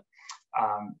similar.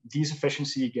 These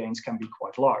efficiency gains can be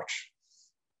quite large.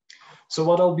 So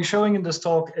what I'll be showing in this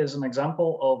talk is an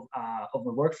example of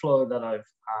the workflow that I've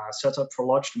set up for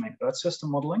large domain Earth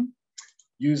system modeling,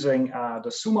 using the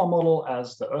SUMA model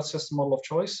as the Earth system model of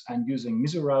choice, and using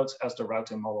MISO routes as the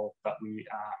routing model that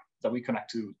we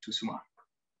connect to SUMA.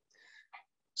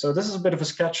 So this is a bit of a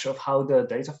sketch of how the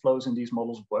data flows in these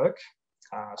models work.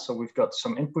 So we've got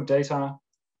some input data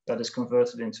that is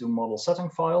converted into model setting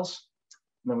files.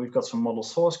 And then we've got some model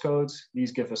source codes.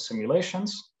 These give us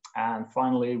simulations. And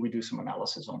finally, we do some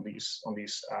analysis on these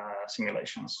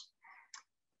simulations.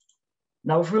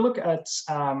 Now, if we look at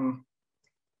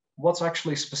what's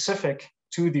actually specific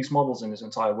to these models in this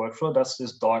entire workflow, that's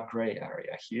this dark gray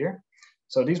area here.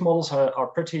 So these models are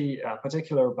pretty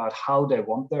particular about how they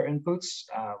want their inputs,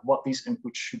 what these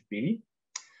inputs should be.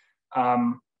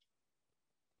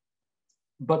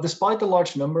 But despite the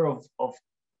large number of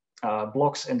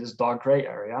blocks in this dark gray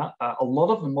area, a lot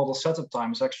of the model setup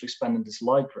time is actually spent in this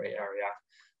light gray area,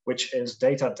 which is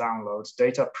data downloads,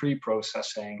 data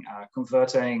pre-processing,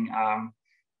 converting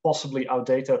possibly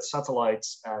outdated satellite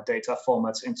data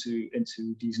formats into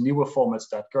these newer formats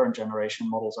that current generation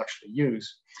models actually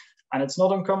use. And it's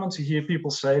not uncommon to hear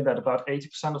people say that about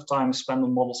 80% of time is spent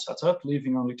on model setup,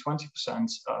 leaving only 20%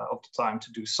 of the time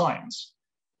to do science.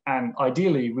 And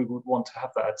ideally, we would want to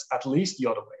have that at least the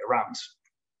other way around.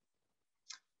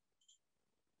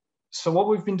 So what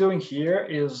we've been doing here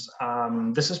is,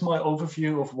 this is my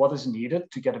overview of what is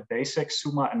needed to get a basic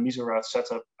SUMA and MISO route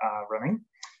setup running.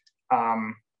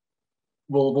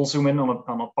 We'll zoom in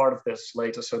on a part of this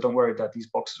later, so don't worry that these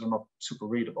boxes are not super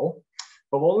readable.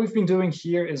 But what we've been doing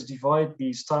here is divide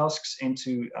these tasks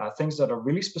into things that are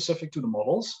really specific to the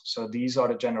models. So these are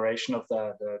the generation of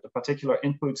the particular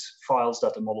input files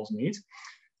that the models need.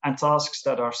 and tasks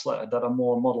that are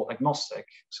more model agnostic.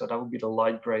 So that would be the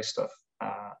light gray stuff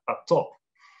up top.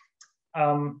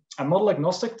 And model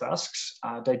agnostic tasks,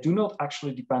 they do not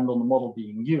actually depend on the model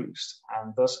being used.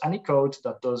 And thus any code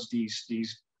that does these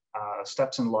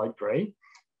steps in light gray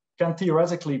can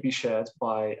theoretically be shared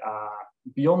by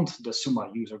beyond the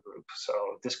SUMA user group. So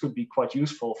this could be quite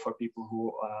useful for people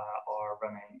who are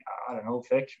running, I don't know,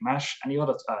 Vic, Mesh, any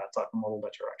other type of model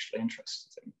that you're actually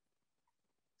interested in.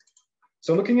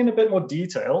 So looking in a bit more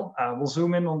detail, we'll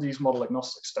zoom in on these model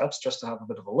agnostic steps just to have a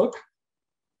bit of a look.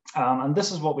 And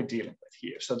this is what we're dealing with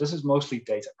here. So this is mostly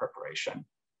data preparation.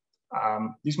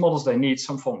 These models, they need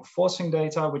some form of forcing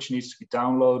data, which needs to be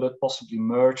downloaded, possibly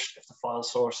merged if the file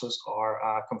sources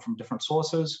come from different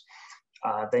sources.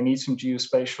 They need some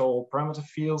geospatial parameter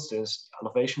fields. There's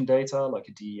elevation data like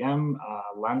a DEM,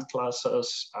 land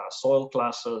classes, soil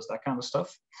classes, that kind of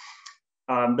stuff.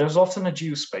 There's often a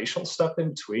geospatial step in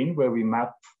between where we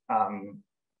map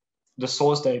the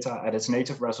source data at its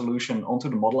native resolution onto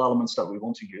the model elements that we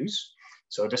want to use.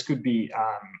 So this could be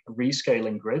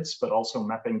rescaling grids, but also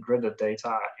mapping gridded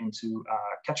data into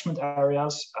catchment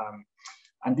areas.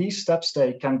 And these steps,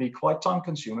 they can be quite time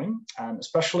consuming. And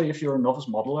especially if you're a novice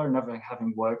modeler, never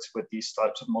having worked with these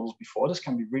types of models before, this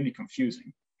can be really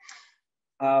confusing.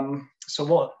 So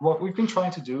what we've been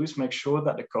trying to do is make sure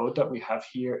that the code that we have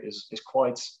here is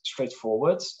quite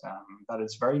straightforward, that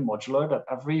it's very modular, that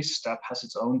every step has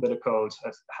its own bit of code,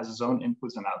 has its own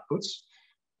inputs and outputs,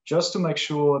 just to make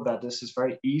sure that this is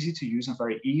very easy to use and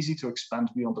very easy to expand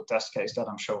beyond the test case that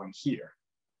I'm showing here.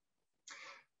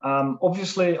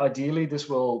 Obviously, ideally, this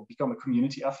will become a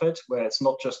community effort where it's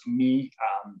not just me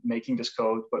making this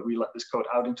code, but we let this code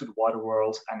out into the wider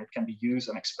world and it can be used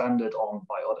and expanded on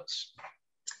by others.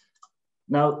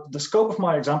 Now, the scope of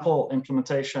my example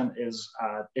implementation is,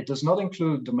 it does not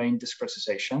include domain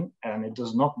discretization and it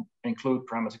does not include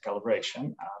parameter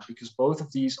calibration because both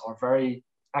of these are very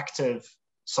active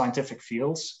scientific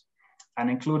fields, and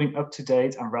including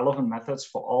up-to-date and relevant methods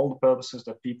for all the purposes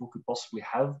that people could possibly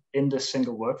have in this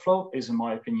single workflow is, in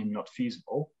my opinion, not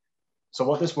feasible. So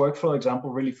what this workflow example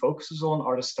really focuses on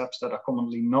are the steps that are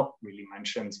commonly not really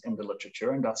mentioned in the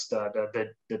literature, and that's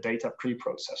the data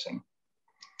pre-processing.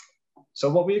 So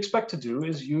what we expect to do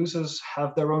is users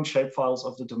have their own shapefiles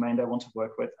of the domain they want to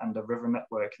work with and the river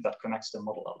network that connects their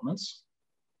model elements.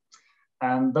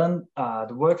 And then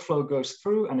the workflow goes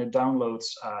through and it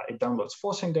downloads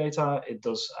forcing data, it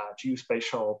does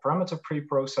geospatial parameter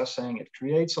pre-processing, it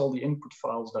creates all the input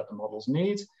files that the models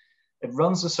need, it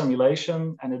runs the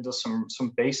simulation, and it does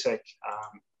some basic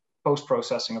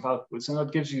post-processing of outputs, and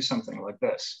that gives you something like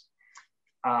this.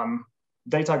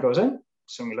 Data goes in,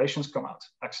 simulations come out.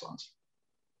 Excellent.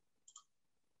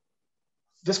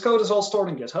 This code is all stored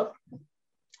in GitHub.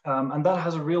 And that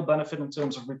has a real benefit in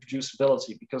terms of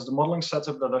reproducibility because the modeling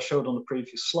setup that I showed on the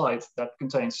previous slide, that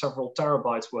contains several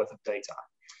terabytes worth of data.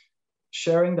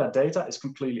 Sharing that data is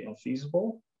completely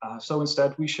infeasible. So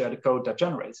instead, we share the code that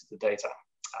generates the data.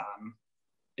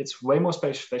 It's way more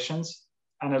space efficient,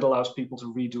 and it allows people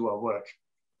to redo our work.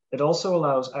 It also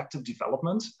allows active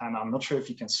development, and I'm not sure if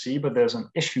you can see, but there's an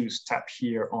issues tab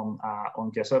here on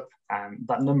GitHub, and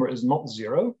that number is not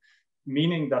 0,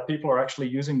 meaning that people are actually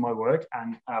using my work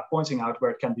and pointing out where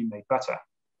it can be made better.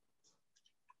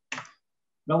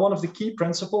 Now, one of the key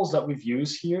principles that we've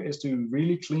used here is to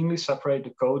really cleanly separate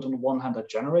the code on the one hand that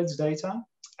generates data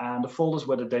and the folders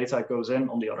where the data goes in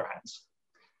on the other hand.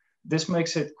 This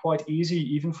makes it quite easy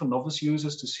even for novice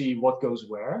users to see what goes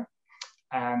where.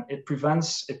 And it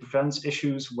prevents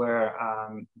issues where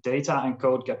data and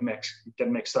code get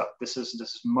mixed up. This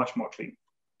is much more clean.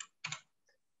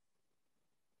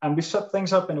 And we set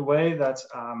things up in a way that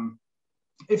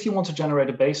if you want to generate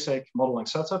a basic modeling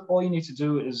setup, all you need to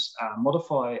do is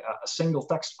modify a single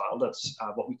text file. That's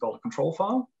what we call a control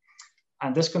file.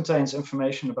 And this contains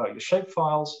information about your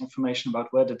shapefiles, information about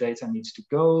where the data needs to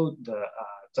go, the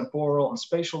temporal and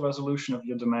spatial resolution of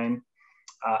your domain,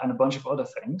 and a bunch of other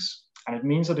things. And it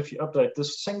means that if you update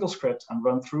this single script and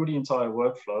run through the entire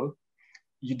workflow,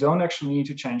 you don't actually need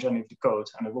to change any of the code,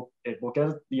 and it will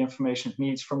get the information it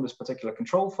needs from this particular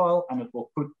control file, and it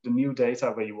will put the new data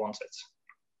where you want it.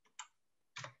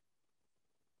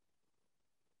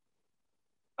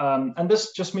 And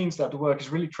this just means that the work is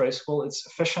really traceable, it's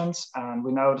efficient, and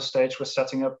we're now at a stage where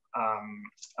setting up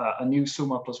a new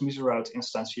SUMA plus Miseroute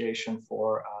instantiation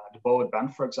for the Bow at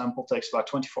Bend, for example, takes about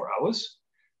 24 hours,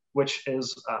 which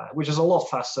is a lot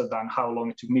faster than how long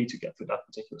it took me to get to that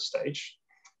particular stage.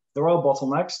 There are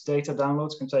bottlenecks. Data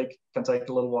downloads can take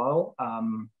a little while.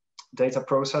 Data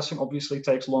processing obviously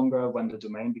takes longer when the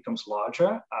domain becomes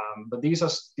larger, but these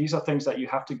are things that you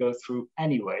have to go through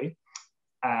anyway.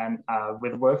 And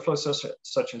with workflows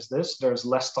such as this, there's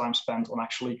less time spent on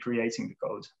actually creating the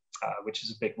code, which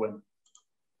is a big win.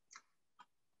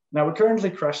 Now, we're currently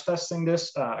crash testing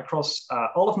this across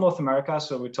all of North America.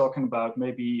 So we're talking about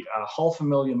maybe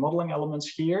 500,000 modeling elements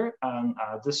here. And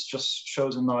this just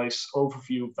shows a nice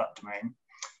overview of that domain.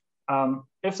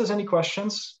 If there's any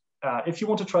questions, if you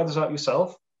want to try this out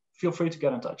yourself, feel free to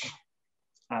get in touch.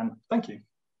 And thank you.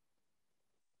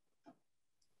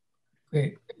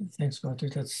 Great, thanks, Walter.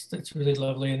 That's really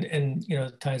lovely, and you know,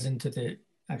 it ties into the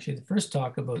first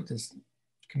talk about this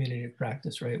community of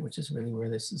practice, right? Which is really where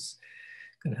this is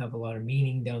going to have a lot of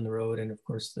meaning down the road, and of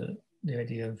course, the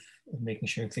idea of making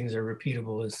sure things are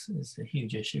repeatable is a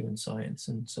huge issue in science,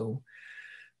 and so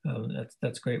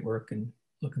that's great work, and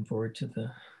looking forward to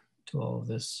all of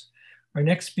this. Our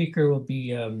next speaker will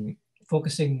be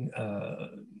focusing,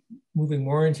 moving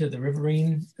more into the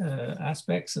riverine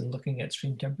aspects and looking at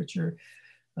stream temperature.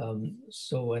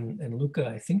 So, and Luca,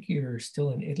 I think you're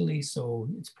still in Italy, so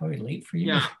it's probably late for you.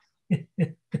 Yeah,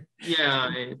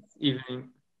 yeah, it's evening.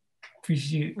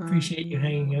 Appreciate you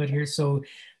hanging out here. So,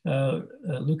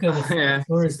 Luca, yeah,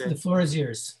 the floor is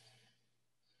yours.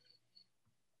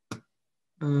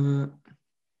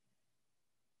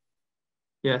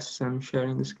 Yes, I'm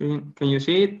sharing the screen. Can you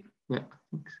see it? Yeah,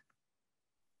 thanks.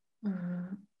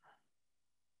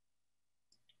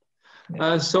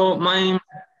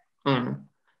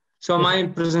 So my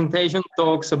presentation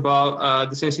talks about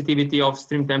the sensitivity of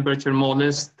stream temperature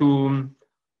models to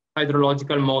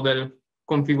hydrological model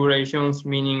configurations,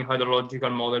 meaning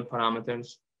hydrological model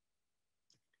parameters.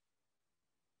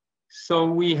 So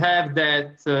we have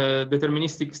that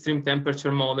deterministic stream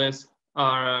temperature models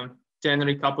are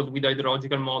generally coupled with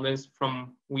hydrological models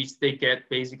from which they get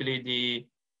basically the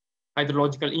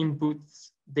hydrological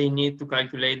inputs they need to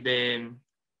calculate the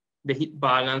heat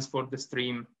balance for the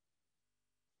stream.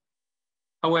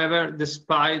 However,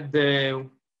 despite the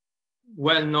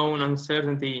well-known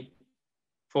uncertainty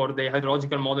for the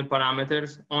hydrological model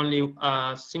parameters, only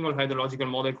a single hydrological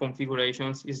model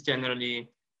configurations is generally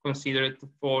considered to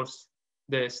force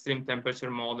the stream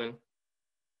temperature model.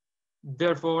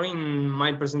 Therefore, in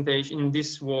my presentation, in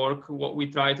this work, what we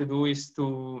try to do is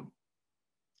to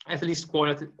at least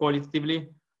qualitatively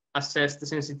assess the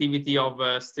sensitivity of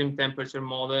stream temperature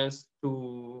models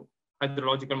to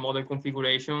hydrological model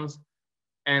configurations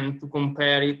and to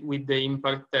compare it with the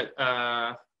impact that,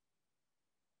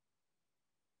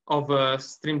 of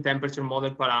stream temperature model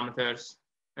parameters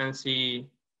and see.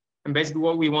 And basically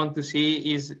what we want to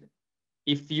see is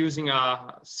if using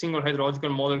a single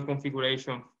hydrological model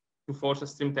configuration to force a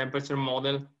stream temperature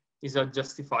model is a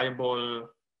justifiable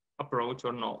approach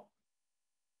or not.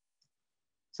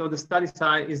 So the study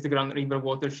site is the Grand River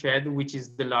watershed, which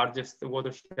is the largest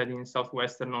watershed in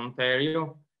southwestern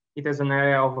Ontario. It has an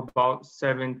area of about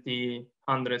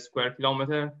 7,000 square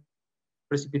kilometers,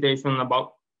 precipitation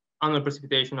about, annual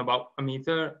precipitation about 1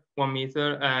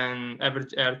 meter, and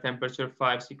average air temperature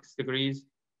 5-6 degrees.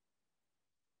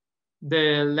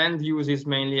 The land use is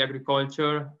mainly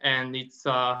agriculture, and it's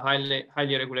a highly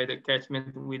regulated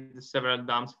catchment with several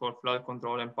dams for flood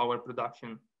control and power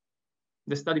production.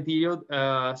 The study period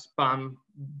spanned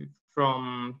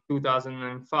from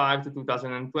 2005 to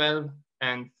 2012,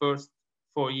 and first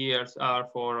 4 years are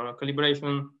for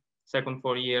calibration, second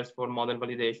 4 years for model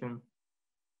validation.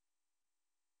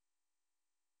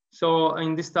 So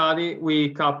in this study, we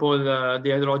couple the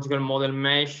hydrological model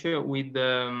mesh with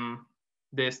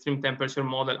the stream temperature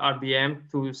model RBM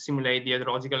to simulate the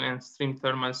hydrological and stream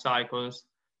thermal cycles.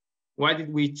 Why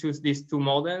did we choose these two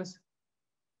models?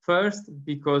 First,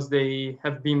 because they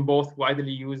have been both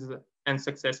widely used and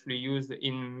successfully used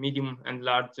in medium and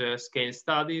large scale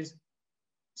studies.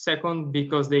 Second,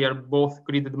 because they are both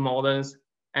gridded models,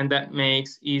 and that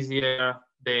makes easier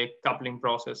the coupling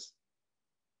process.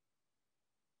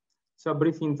 So a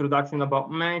brief introduction about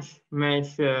mesh.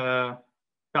 Mesh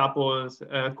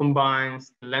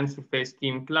combines the land surface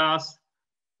scheme class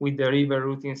with the river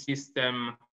routing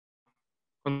system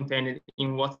contained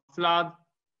in water flood.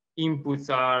 Inputs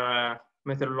are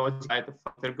meteorological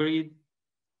factor grid.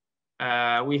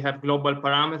 We have global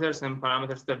parameters and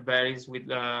parameters that varies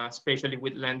with, especially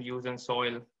with land use and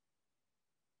soil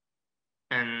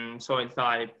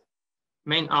type.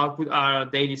 Main output are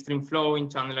daily stream flow in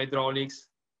channel hydraulics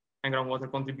and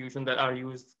groundwater contribution that are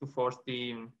used to force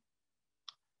the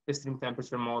stream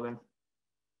temperature model.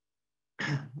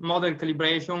 Model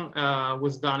calibration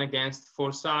was done against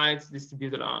 4 sites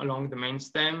distributed along the main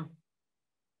stem.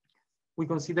 We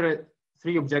considered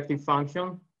 3 objective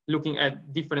functions looking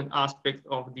at different aspects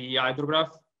of the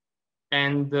hydrograph.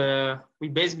 And we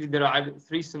basically derived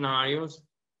 3 scenarios,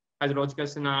 hydrological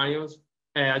scenarios,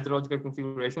 hydrological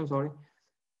configuration, sorry.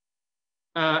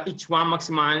 Each one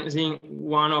maximizing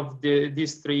one of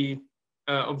these three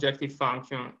objective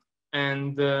functions.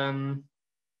 And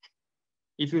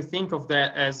if you think of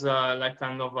that as like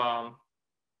kind of a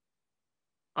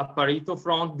Pareto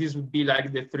front, this would be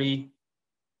like the three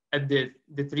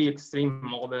extreme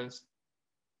models.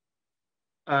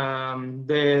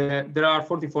 There are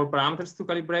 44 parameters to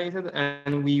calibrate it,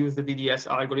 and we use the DDS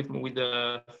algorithm with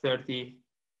the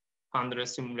 3,000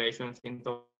 simulations in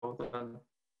total.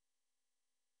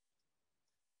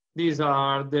 These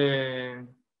are the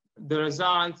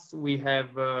results we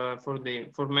have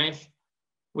for mesh.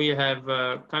 We have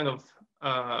kind of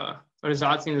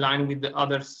results in line with the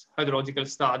other hydrological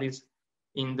studies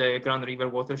in the Grand River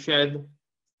watershed.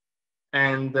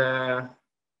 And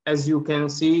as you can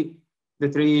see, the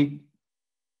three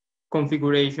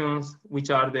configurations, which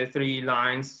are the three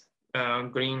lines,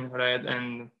 green, red,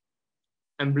 and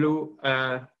blue,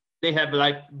 they have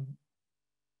like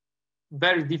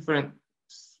very different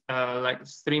like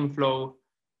stream flow.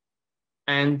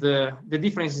 And the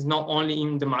difference is not only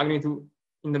in the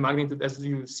magnitude as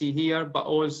you see here, but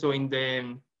also in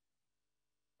the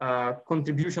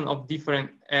contribution of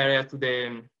different area to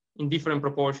the, in different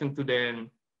proportion to the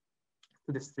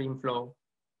stream flow.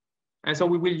 And so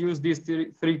we will use these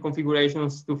three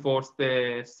configurations to force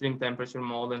the stream temperature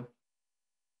model.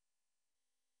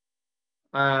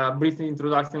 Brief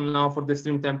introduction now for the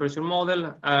stream temperature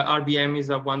model. RBM is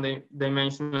a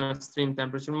one-dimensional stream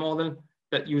temperature model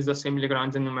that uses a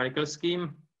semi-Lagrangian numerical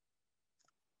scheme.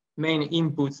 Main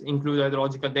inputs include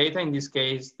hydrological data, in this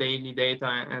case, daily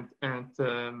data and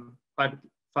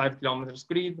 5 kilometers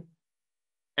grid,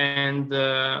 and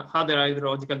other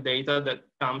hydrological data that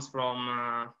comes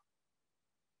from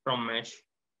mesh.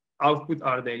 Output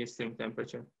are daily stream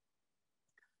temperature.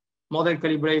 Model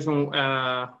calibration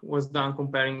was done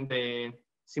comparing the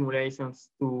simulations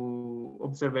to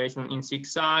observation in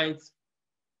 6 sites.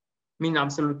 Mean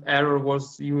absolute error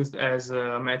was used as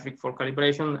a metric for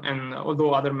calibration, and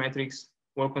although other metrics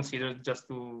were considered just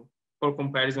for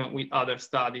comparison with other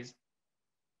studies.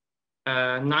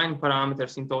 9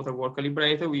 parameters in total were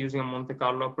calibrated using a Monte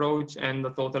Carlo approach, and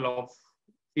a total of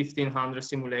 1,500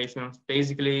 simulations,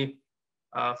 basically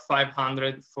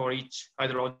 500 for each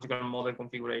hydrological model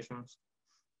configurations.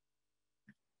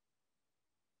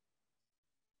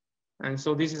 And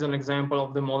so this is an example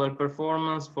of the model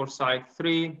performance for site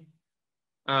 3.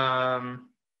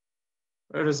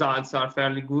 Results are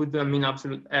fairly good. A mean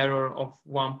absolute error of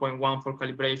 1.1 for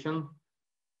calibration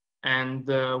and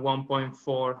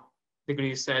 1.4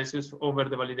 degrees Celsius over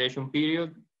the validation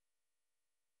period.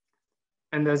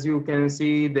 And as you can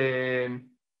see, the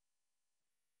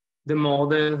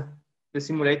model, the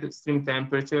simulated stream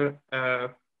temperature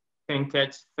can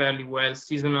catch fairly well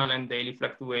seasonal and daily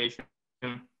fluctuation,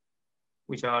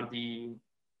 which are the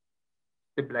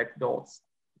black dots.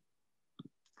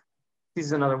 This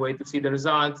is another way to see the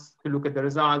results. To look at the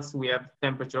results, we have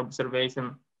temperature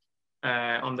observation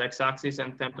on the x-axis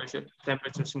and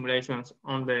temperature simulations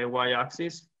on the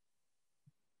y-axis.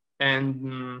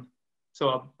 And so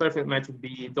a perfect match would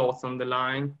be dots on the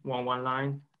line, 1-1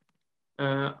 line.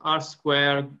 R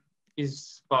squared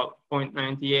is about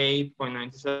 0.98,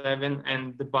 0.97,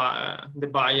 and the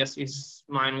bias is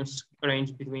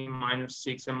range between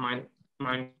 -6 and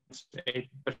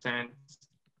 -8%,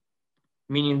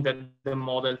 meaning that the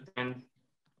model tends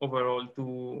overall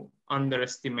to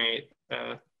underestimate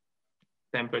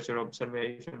temperature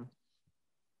observation.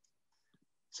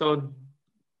 So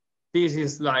this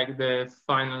is like the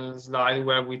final slide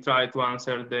where we try to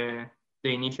answer the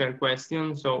initial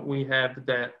question. So we have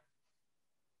the,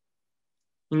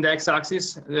 in the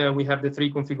x-axis, we have the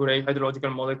 3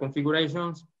 hydrological model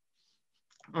configurations.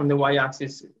 On the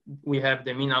y-axis, we have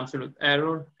the mean absolute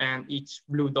error, and each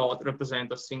blue dot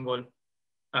represents a single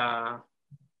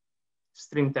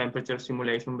stream temperature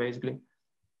simulation, basically.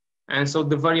 And so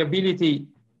the variability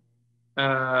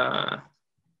that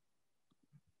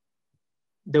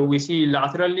we see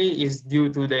laterally is due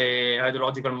to the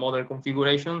hydrological model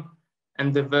configuration,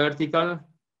 and the vertical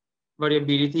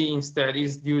variability instead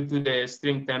is due to the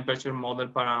stream temperature model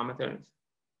parameters.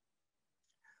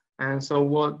 And so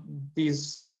what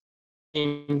this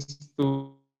aims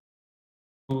to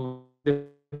the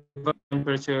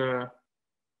temperature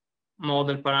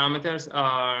model parameters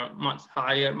are much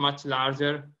higher, much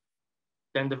larger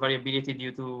than the variability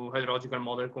due to hydrological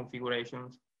model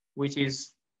configurations, which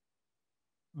is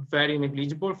very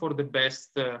negligible for the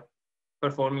best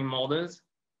performing models.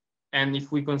 And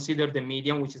if we consider the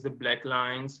median, which is the black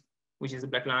lines, it's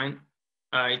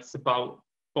about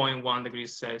 0.1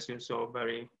 degrees Celsius, so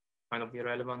very kind of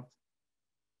irrelevant.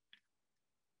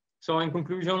 So in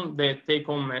conclusion, the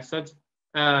take-home message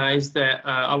is that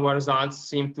our results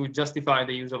seem to justify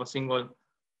the use of a single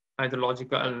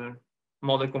hydrological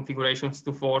model configurations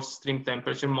to force stream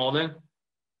temperature model.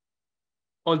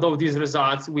 Although these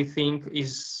results we think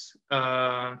is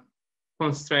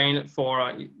constrained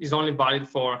for, is only valid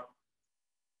for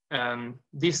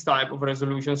this type of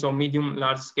resolution, so medium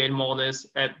large scale models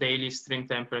at daily stream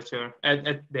temperature,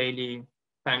 at daily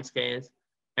time scales.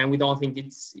 And we don't think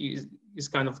it's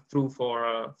kind of true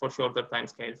for shorter time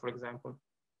scale, for example.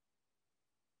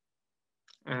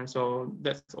 And so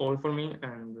that's all for me.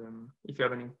 And if you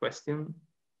have any question,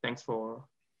 thanks for.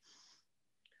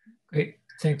 Great,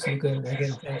 thanks, Luca. And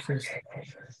again, thanks for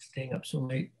staying up so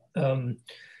late.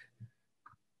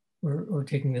 We're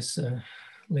taking this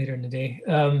later in the day.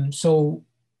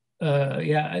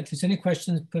 Yeah, if there's any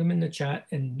questions, put them in the chat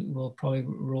and we'll probably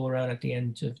roll around at the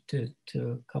end to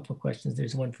a couple of questions.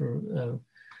 There's one for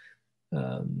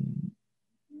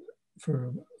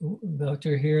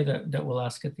Wouter here that we'll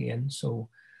ask at the end. So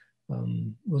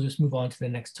we'll just move on to the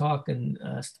next talk and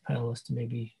ask the panelists to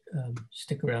maybe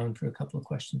stick around for a couple of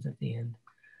questions at the end.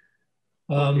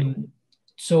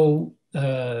 So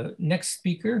next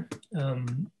speaker,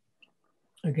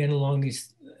 again, along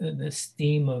this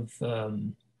theme of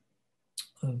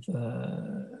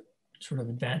sort of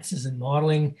advances in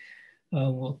modeling,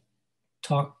 we'll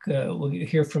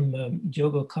hear from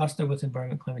Diogo Costa with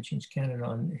Environment Climate Change Canada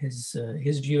on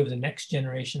his view of the next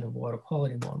generation of water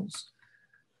quality models.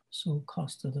 So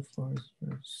Costa, the floor is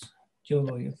yours.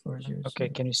 Diogo, the floor is yours. Okay,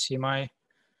 can you see my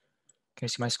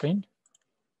screen?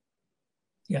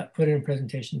 Yeah, put it in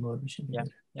presentation mode. We should be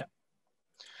good. Yeah.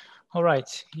 All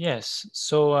right, yes.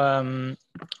 So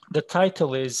the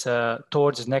title is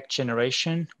Towards Next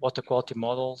Generation Water Quality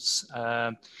Models.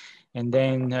 And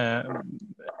then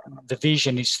the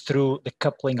vision is through the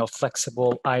coupling of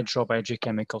flexible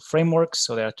hydrogeochemical frameworks.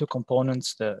 So there are two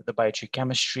components, the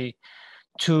biogeochemistry,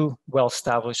 two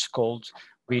well-established called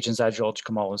regions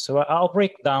hydrological models. So I'll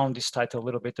break down this title a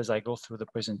little bit as I go through the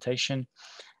presentation.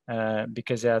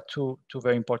 Because there are two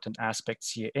very important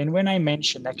aspects here. And when I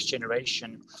mention next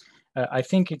generation, I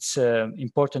think it's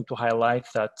important to highlight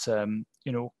that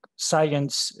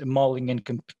science, modeling, and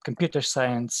computer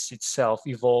science itself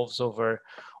evolves over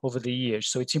the years.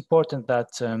 So it's important that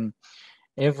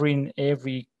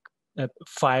every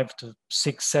 5 to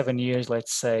 6, 7 years,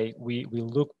 let's say, we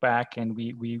look back and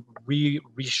we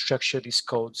restructure these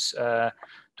codes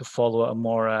to follow a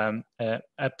more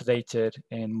updated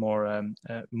and more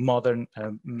modern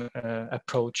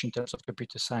approach in terms of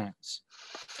computer science.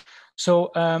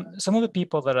 So some of the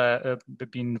people that have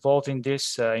been involved in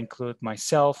this include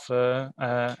myself,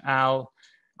 Al,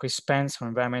 Chris Spence from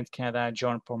Environment Canada,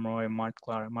 John Pomeroy,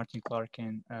 Martin Clark,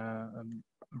 and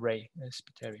Ray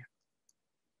Spitaria.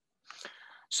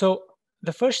 So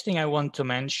the first thing I want to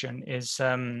mention is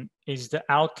the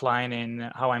outline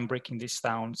and how I'm breaking this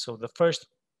down. So the first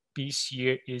piece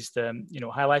here is the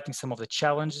highlighting some of the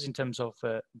challenges in terms of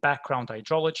background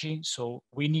hydrology. So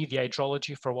we need the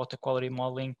hydrology for water quality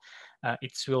modeling.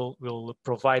 It will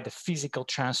provide the physical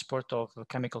transport of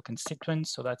chemical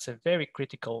constituents. So that's a very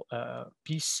critical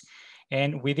piece.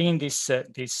 And within this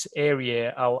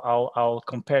area, I'll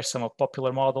compare some of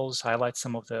popular models, highlight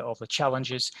some of the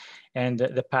challenges, and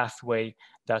the pathway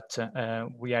that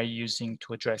we are using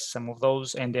to address some of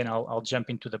those. And then I'll jump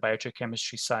into the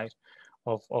biogeochemistry side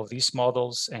of these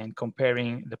models and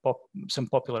comparing some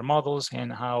popular models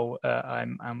and how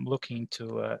I'm looking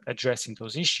to addressing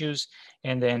those issues.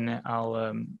 And then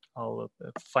I'll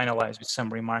finalize with some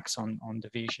remarks on the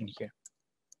vision here.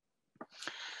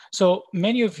 So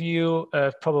many of you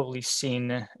have probably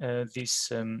seen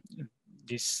this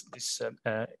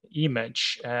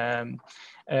image. And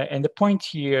the point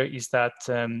here is that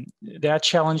there are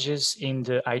challenges in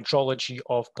the hydrology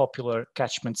of popular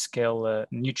catchment scale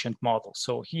nutrient models.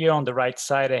 So here on the right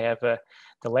side, I have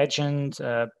the legend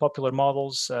popular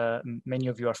models. Many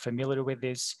of you are familiar with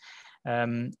this.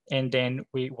 And then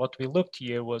what we looked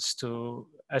here was to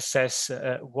assess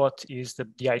what is the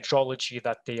hydrology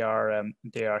that they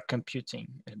are computing,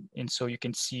 and so you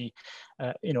can see,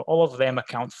 all of them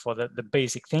account for the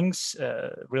basic things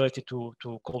related to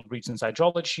cold regions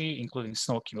hydrology, including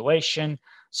snow accumulation,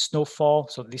 snowfall.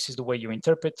 So this is the way you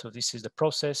interpret. So this is the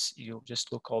process. You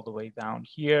just look all the way down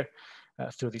here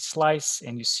through this slice,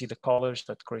 and you see the colors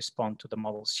that correspond to the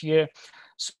models here.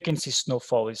 So you can see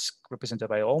snowfall is represented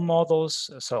by all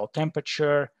models, soil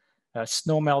temperature,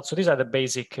 snow melt. So these are the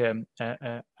basic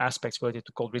aspects related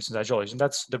to cold regions hydrology. And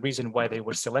that's the reason why they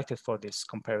were selected for this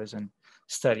comparison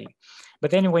study.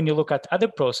 But then when you look at other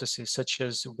processes, such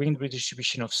as wind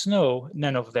redistribution of snow,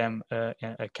 none of them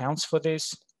accounts for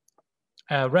this.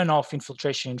 runoff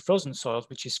infiltration in frozen soils,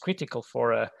 which is critical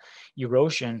for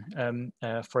erosion.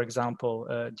 For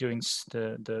example, during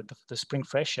the spring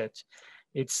freshet,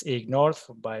 it's ignored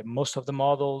by most of the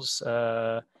models.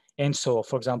 And so,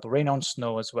 for example, rain on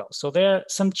snow as well. So there are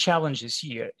some challenges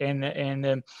here.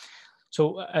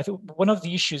 So I think one of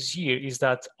the issues here is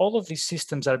that all of these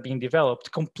systems are being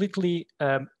developed completely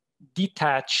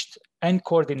detached and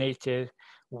coordinated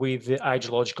with the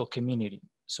hydrological community.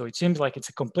 So it seems like it's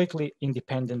a completely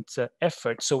independent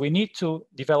effort. So we need to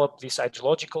develop these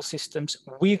hydrological systems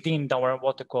within our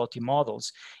water quality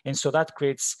models. And so that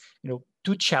creates,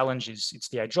 two challenges. It's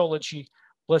the hydrology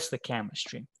plus the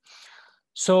chemistry.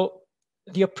 So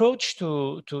the approach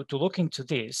to look into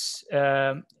this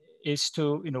is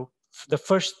to,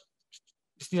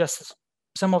 these are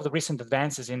some of the recent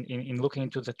advances in looking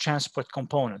into the transport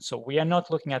component. So we are not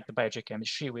looking at the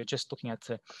biogeochemistry, we're just looking at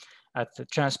the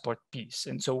transport piece.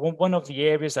 And so one of the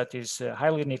areas that is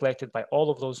highly neglected by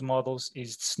all of those models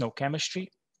is snow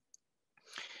chemistry.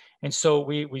 And so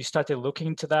we started looking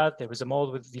into that. There was a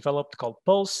model we developed called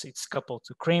Pulse. It's coupled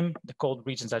to CRIM, the Cold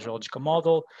Regions Hydrological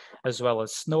Model, as well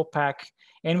as Snowpack.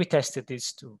 And we tested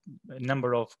this to a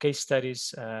number of case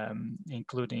studies,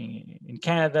 including in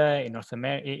Canada, in North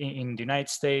America, in the United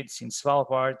States, in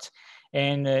Svalbard.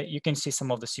 And you can see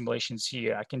some of the simulations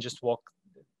here. I can just walk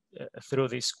through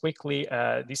this quickly.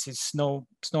 This is snow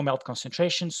melt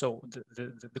concentration. So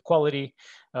the quality,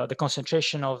 the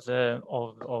concentration of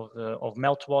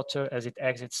melt water as it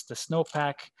exits the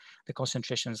snowpack. The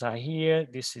concentrations are here.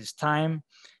 This is time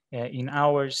in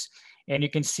hours. And you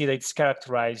can see that it's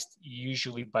characterized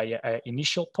usually by an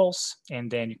initial pulse,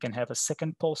 and then you can have a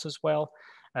second pulse as well.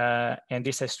 And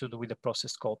this has to do with a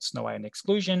process called snow ion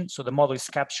exclusion. So the model is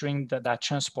capturing that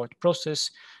transport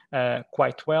process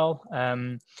quite well.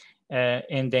 And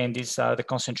then these are the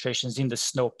concentrations in the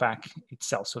snowpack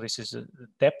itself. So this is the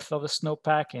depth of the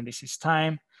snowpack, and this is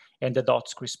time, and the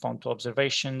dots correspond to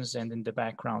observations. And in the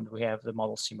background, we have the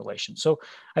model simulation. So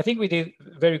I think we did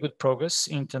very good progress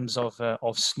in terms of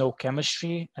snow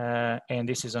chemistry, and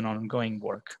this is an ongoing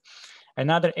work.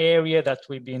 Another area that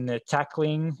we've been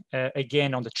tackling,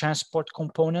 again, on the transport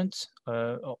component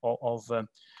of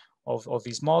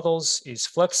these models is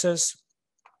fluxes.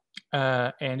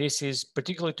 And this is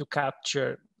particularly to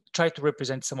try to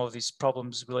represent some of these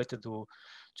problems related to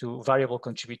variable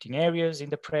contributing areas in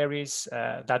the prairies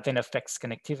that then affects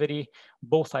connectivity,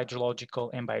 both hydrological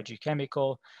and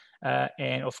biogeochemical.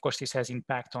 And of course, this has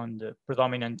impact on the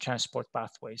predominant transport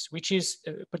pathways, which is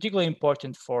particularly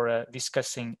important for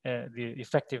discussing the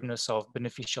effectiveness of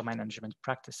beneficial management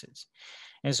practices.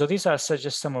 And so these are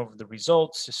just some of the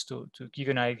results, just to give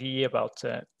you an idea about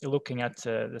looking at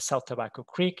the South Tobacco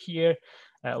Creek here,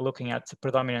 looking at the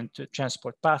predominant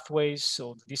transport pathways.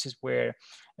 So this is where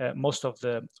most of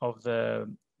the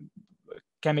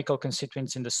chemical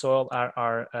constituents in the soil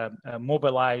are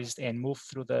mobilized and move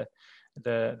through the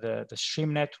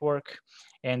stream network,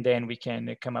 and then we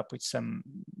can come up with some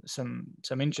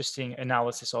interesting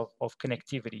analysis of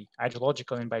connectivity,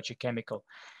 hydrological and biogeochemical.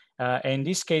 In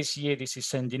this case here, this is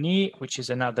Saint-Denis, which is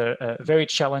another very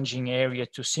challenging area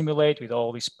to simulate with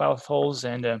all these potholes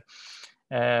and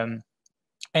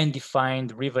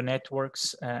defined river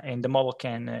networks, and the model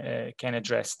can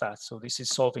address that. So this is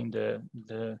solving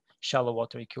the shallow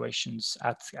water equations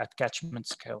at catchment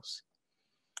scales.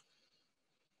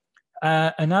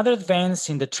 Another advance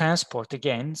in the transport,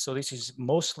 again, so this is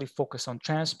mostly focused on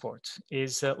transport,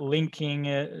 is linking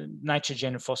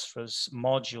nitrogen and phosphorus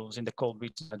modules in the cold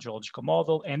region hydrological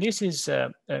model. And this is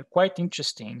quite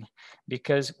interesting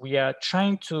because we are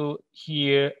trying to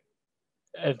here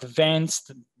advance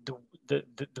the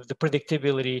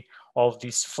predictability of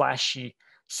these flashy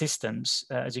systems.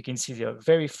 As you can see, they are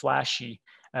very flashy.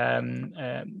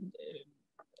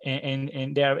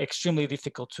 And they are extremely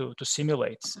difficult to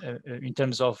simulate in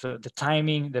terms of the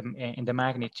timing and the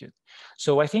magnitude.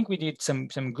 So I think we did some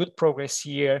good progress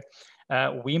here.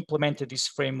 We implemented this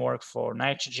framework for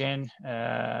nitrogen,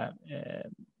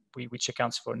 which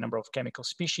accounts for a number of chemical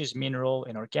species, mineral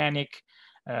and organic,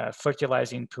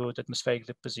 fertilizer input, atmospheric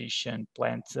deposition,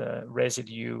 plant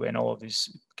residue, and all of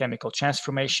these chemical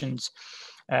transformations,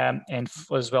 and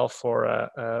as well for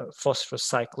phosphorus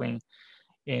cycling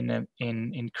in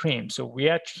CRIM. So we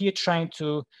are here trying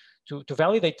to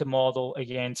validate the model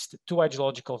against two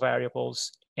hydrological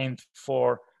variables and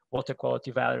four water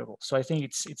quality variables. So I think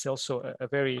it's also a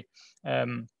very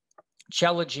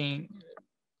challenging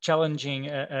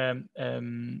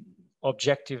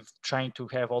objective, trying to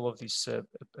have all of these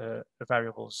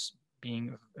variables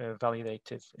being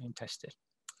validated and tested.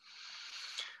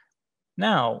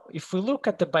 Now, if we look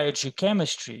at the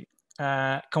biogeochemistry,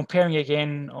 comparing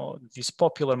again these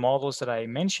popular models that I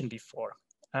mentioned before,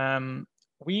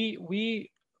 we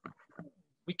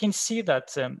can see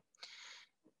that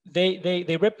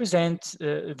they represent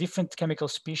different chemical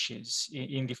species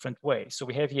in different ways. So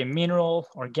we have here mineral,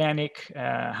 organic,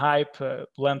 hype,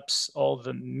 lumps all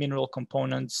the mineral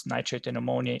components, nitrate and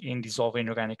ammonia in dissolved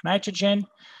inorganic nitrogen.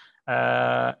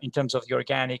 In terms of the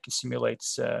organic, it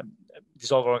simulates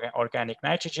dissolved organic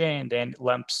nitrogen, and then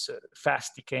lumps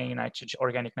fast decaying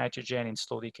organic nitrogen and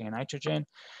slow decaying nitrogen.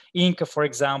 Inca, for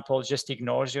example, just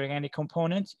ignores the organic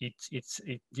component. It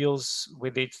deals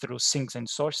with it through sinks and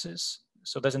sources,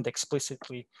 so it doesn't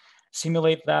explicitly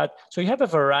simulate that. So you have a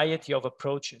variety of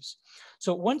approaches.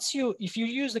 So if you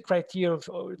use the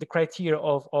criteria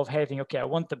of having, okay, I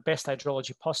want the best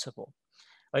hydrology possible.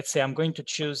 Let's say I'm going to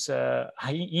choose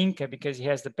Inca because he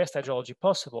has the best hydrology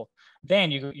possible.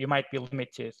 Then you might be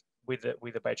limited with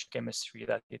the biochemistry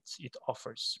that it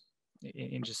offers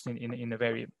in a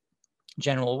very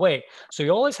general way. So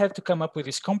you always have to come up with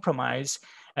this compromise,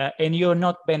 and you're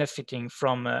not benefiting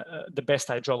from the best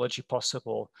hydrology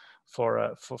possible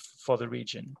for the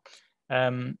region.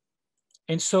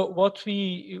 And so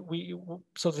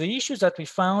so the issues that we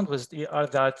found are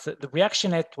that the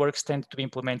reaction networks tend to be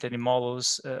implemented in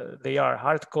models. They are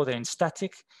hard-coded and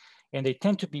static, and they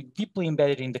tend to be deeply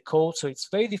embedded in the code. So it's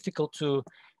very difficult to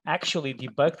actually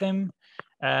debug them,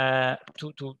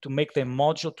 to make them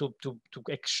module, to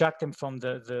extract them from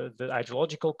the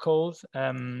hydrological code.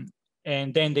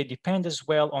 And then they depend as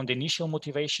well on the initial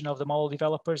motivation of the model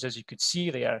developers. As you could see,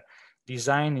 they are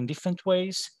designed in different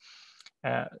ways.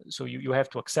 So you have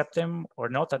to accept them or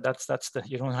not.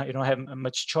 You don't have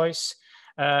much choice.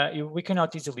 We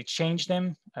cannot easily change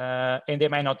them, and they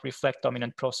might not reflect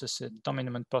dominant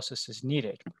processes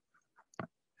needed.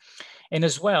 And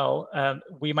as well,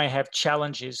 we might have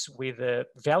challenges with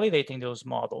validating those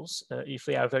models if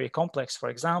they are very complex. For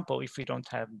example, if we don't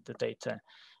have the data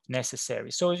necessary.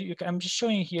 So I'm just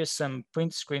showing here some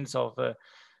print screens of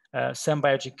some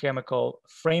biogeochemical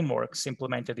frameworks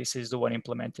implemented. This is the one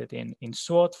implemented in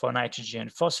SWOT for nitrogen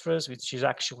and phosphorus, which is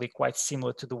actually quite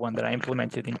similar to the one that I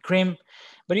implemented in CRIM.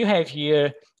 But you have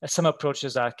here some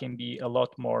approaches that can be a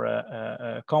lot more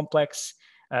complex,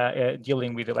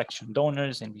 dealing with electron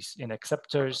donors and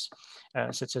acceptors,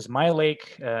 such as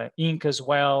MyLake, Inc as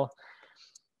well.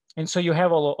 And so you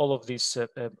have all of this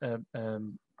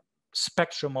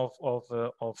spectrum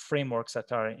of frameworks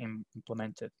that are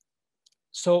implemented.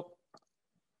 So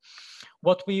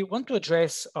what we want to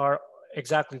address are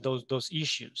exactly those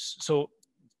issues. So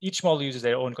each model uses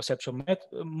their own conceptual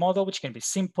model, which can be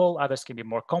simple, others can be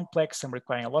more complex, some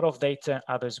requiring a lot of data,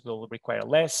 others will require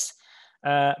less.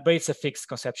 But it's a fixed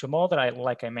conceptual model,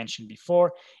 like I mentioned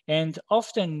before. And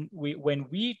often when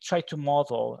we try to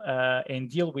model and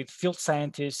deal with field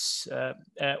scientists,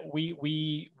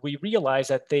 we realize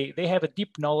that they have a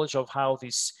deep knowledge of how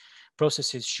these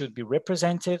processes should be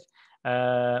represented.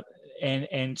 But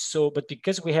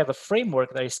because we have a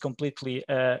framework that is completely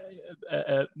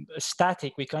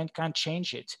static, we can't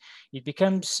change it. It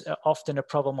becomes often a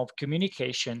problem of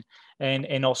communication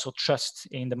and also trust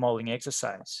in the modeling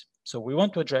exercise. So we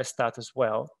want to address that as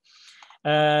well.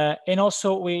 And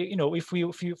also, if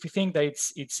we think that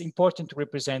it's important to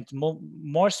represent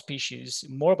more species,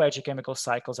 more biogeochemical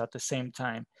cycles at the same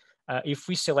time, if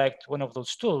we select one of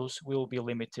those tools, we will be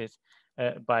limited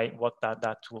by what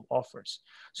that tool offers.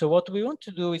 So what we want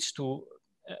to do is to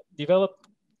develop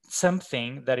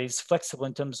something that is flexible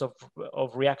in terms of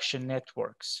reaction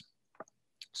networks.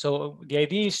 So the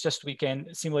idea is just we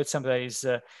can simulate something that is,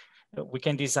 we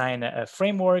can design a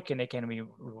framework, and it can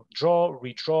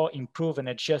redraw, improve, and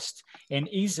adjust, and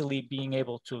easily being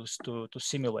able to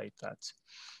simulate that.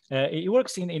 It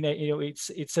works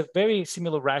it's a very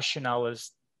similar rationale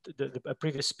as a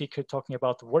previous speaker talking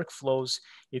about the workflows.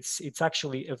 It's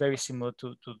actually a very similar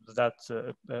to that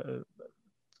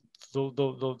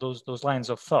those lines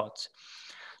of thought.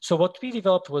 So what we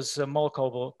developed was a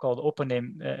model called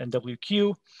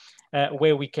OpenMWQ,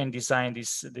 where we can design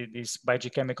these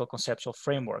biogeochemical conceptual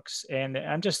frameworks. And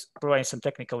I'm just providing some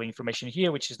technical information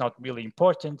here, which is not really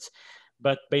important,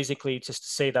 but basically just to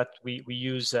say that we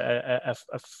use a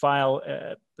file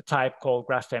type called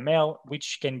GraphML,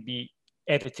 which can be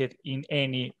edited in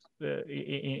any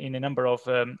in a number of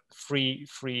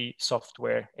free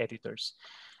software editors.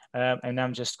 And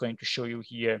I'm just going to show you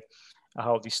here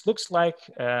how this looks like.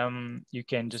 You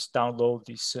can just download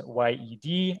this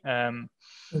YED.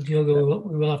 Diogo,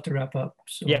 we will have to wrap up.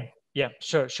 So. Yeah,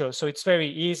 sure. So it's very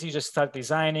easy. Just start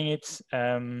designing it,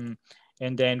 and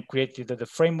then create the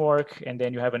framework, and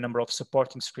then you have a number of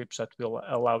supporting scripts that will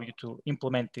allow you to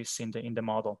implement this in the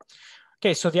model.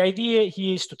 Okay, so the idea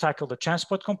here is to tackle the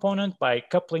transport component by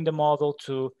coupling the model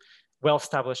to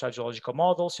well-established hydrological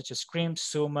models such as CRIM,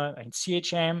 SUMA, and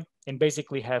CHM, and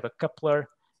basically have a coupler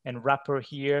and wrapper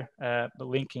here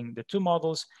linking the two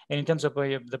models. And in terms of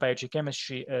the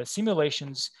biogeochemistry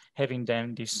simulations, having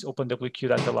then this OpenWQ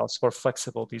that allows for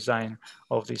flexible design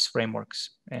of these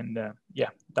frameworks. And yeah,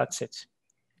 that's it.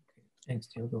 Thanks,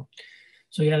 Diogo.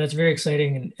 So yeah, that's very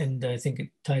exciting, and I think it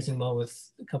ties in well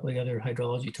with a couple of the other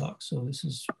hydrology talks. So this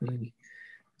is really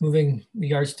moving the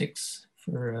yardsticks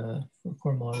for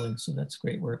core modeling. So that's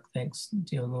great work. Thanks,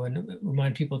 Diogo. And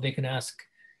remind people they can ask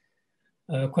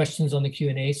questions on the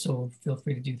Q&A, so feel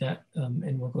free to do that.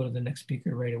 And we'll go to the next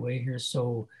speaker right away here.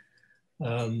 So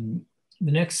the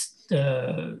next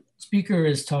speaker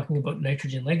is talking about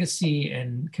nitrogen legacy,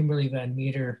 and Kimberly Van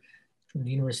Meter from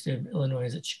the University of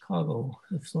Illinois at Chicago.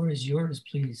 The floor is yours,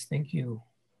 please. Thank you.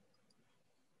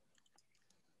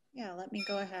 Yeah, let me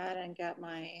go ahead and get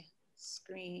my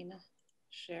screen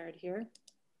shared here.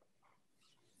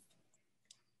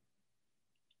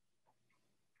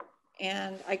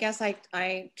 And I guess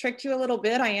I tricked you a little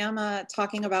bit. I am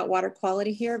talking about water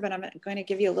quality here, but I'm going to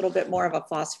give you a little bit more of a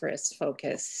phosphorus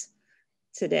focus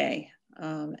today.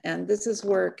 And this is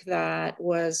work that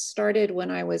was started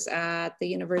when I was at the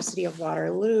University of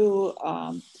Waterloo,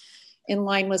 in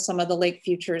line with some of the Lake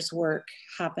Futures work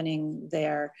happening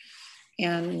there.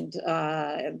 And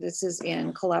this is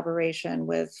in collaboration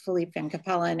with Philippe Van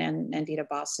Capellen and Nandita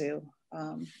Basu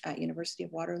at University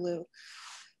of Waterloo.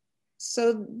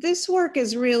 So this work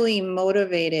is really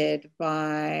motivated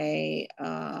by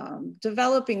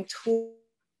developing tools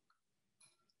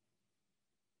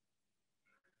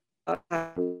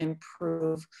how to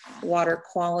improve water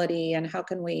quality, and how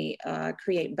can we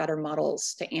create better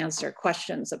models to answer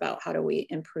questions about how do we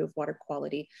improve water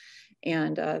quality.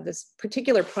 And this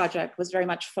particular project was very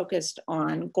much focused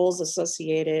on goals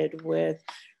associated with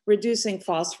reducing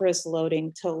phosphorus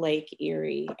loading to Lake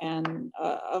Erie. And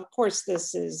of course,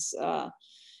 this is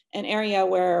an area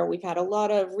where we've had a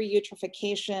lot of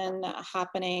reeutrophication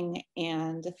happening.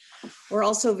 And we're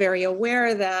also very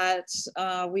aware that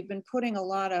we've been putting a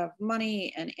lot of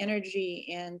money and energy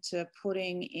into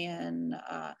putting in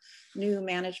new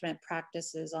management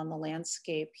practices on the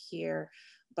landscape here,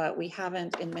 but we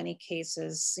haven't in many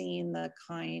cases seen the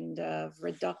kind of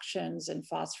reductions in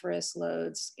phosphorus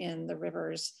loads in the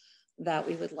rivers that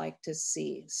we would like to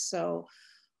see. So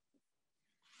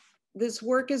this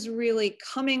work is really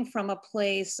coming from a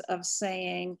place of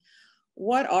saying,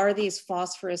 what are these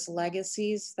phosphorus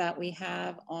legacies that we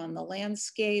have on the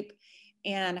landscape,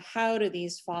 and how do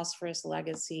these phosphorus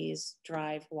legacies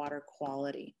drive water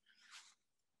quality?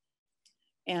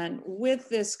 And with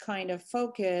this kind of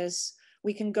focus,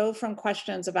 we can go from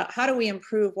questions about how do we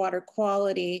improve water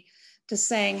quality to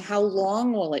saying how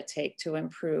long will it take to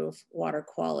improve water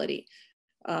quality?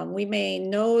 We may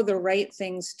know the right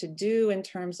things to do in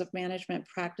terms of management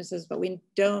practices, but we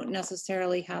don't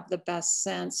necessarily have the best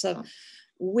sense of,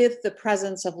 with the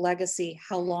presence of legacy,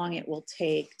 how long it will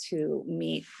take to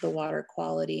meet the water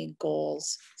quality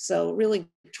goals. So really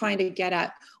trying to get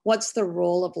at what's the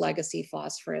role of legacy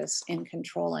phosphorus in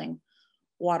controlling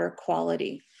water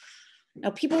quality.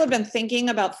 Now, people have been thinking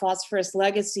about phosphorus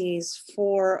legacies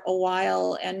for a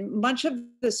while, and much of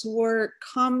this work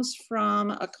comes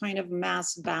from a kind of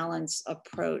mass balance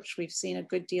approach. We've seen a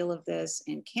good deal of this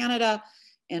in Canada,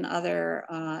 in other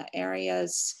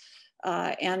areas.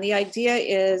 And the idea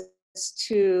is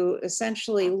to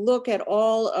essentially look at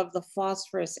all of the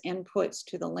phosphorus inputs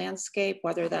to the landscape,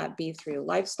 whether that be through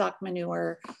livestock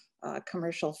manure,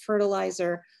 commercial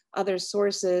fertilizer, other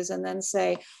sources, and then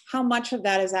say how much of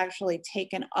that is actually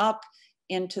taken up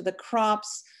into the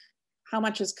crops, how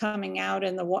much is coming out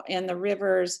in the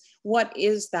rivers, what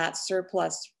is that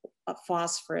surplus of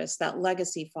phosphorus, that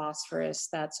legacy phosphorus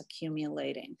that's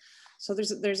accumulating. So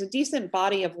there's a decent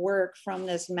body of work from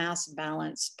this mass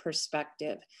balance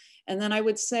perspective. And then I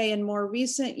would say in more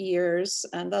recent years,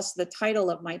 and thus the title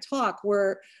of my talk,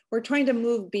 we're trying to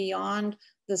move beyond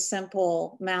the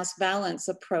simple mass balance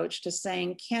approach to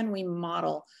saying, can we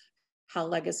model how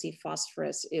legacy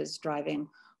phosphorus is driving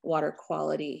water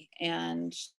quality?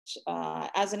 And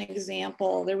as an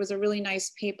example, there was a really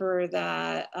nice paper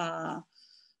that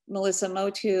Melissa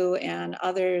Motu and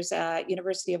others at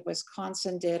University of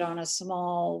Wisconsin did on a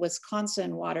small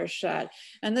Wisconsin watershed.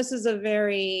 And this is a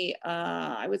very,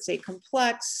 I would say,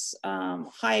 complex,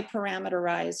 highly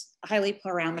parameterized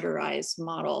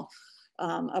model.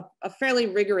 A fairly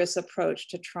rigorous approach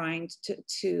to trying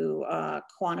to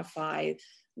quantify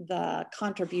the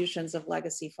contributions of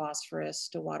legacy phosphorus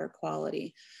to water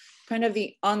quality. kind of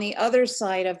on the other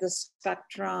side of the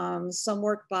spectrum, some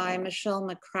work by Michelle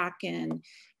McCracken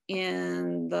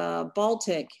in the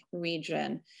Baltic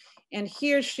region. And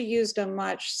here she used a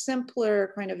much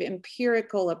simpler kind of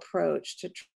empirical approach to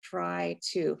try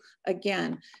to,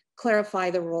 again, clarify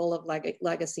the role of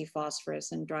legacy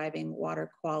phosphorus in driving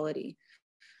water quality.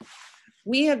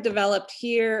 We have developed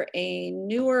here a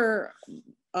newer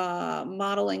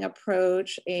modeling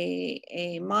approach,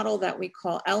 a model that we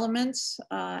call elements,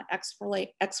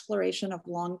 exploration of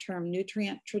long-term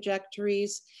nutrient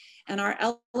trajectories. And our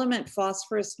element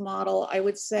phosphorus model, I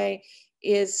would say,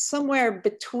 is somewhere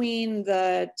between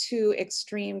the two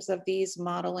extremes of these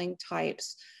modeling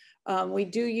types. We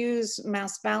do use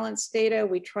mass balance data.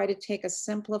 We try to take a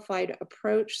simplified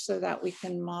approach so that we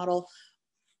can model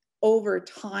over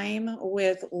time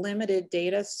with limited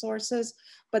data sources,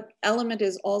 but element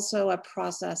is also a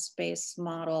process-based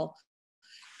model,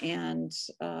 and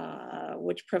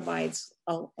which provides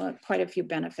quite a few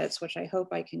benefits, which I hope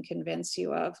I can convince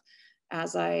you of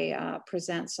as I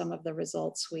present some of the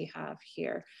results we have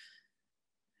here.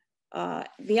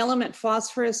 The element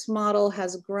phosphorus model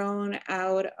has grown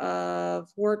out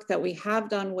of work that we have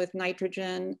done with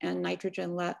nitrogen and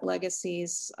nitrogen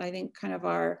legacies. I think kind of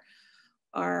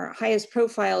our highest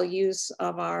profile use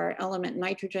of our element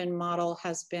nitrogen model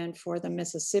has been for the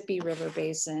Mississippi River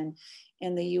Basin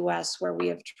in the US, where we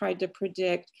have tried to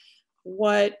predict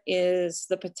what is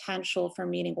the potential for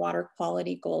meeting water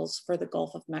quality goals for the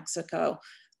Gulf of Mexico,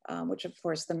 which of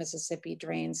course the Mississippi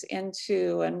drains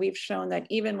into. And we've shown that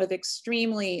even with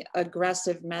extremely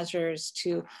aggressive measures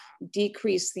to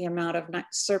decrease the amount of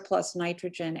surplus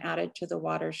nitrogen added to the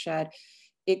watershed,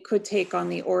 it could take on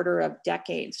the order of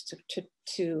decades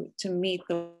to meet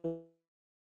the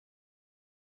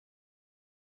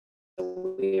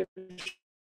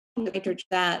nitrogen.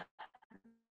 That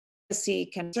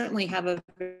can certainly have a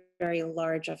very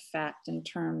large effect in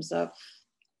terms of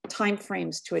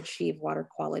timeframes to achieve water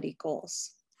quality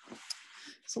goals.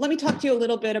 So let me talk to you a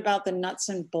little bit about the nuts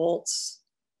and bolts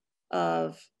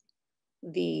of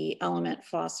the element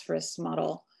phosphorus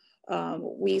model.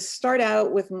 We start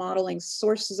out with modeling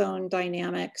source zone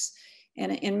dynamics.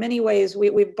 And in many ways,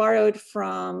 we've borrowed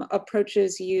from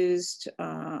approaches used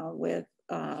with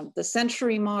the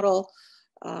century model,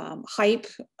 HYPE.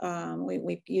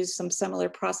 We've used some similar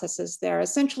processes there.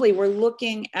 Essentially, we're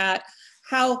looking at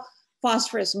how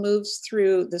phosphorus moves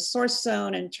through the source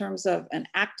zone in terms of an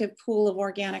active pool of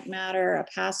organic matter, a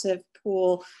passive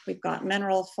pool. We've got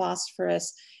mineral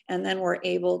phosphorus, and then we're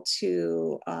able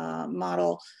to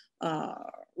model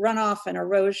runoff and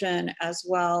erosion, as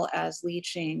well as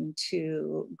leaching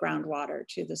to groundwater,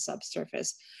 to the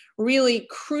subsurface. Really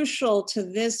crucial to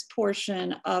this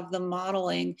portion of the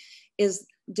modeling is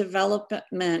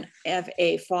development of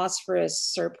a phosphorus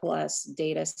surplus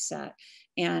data set.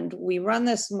 And we run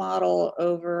this model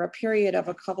over a period of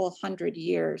a couple of 100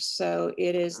 years. So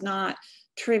it is not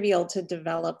trivial to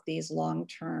develop these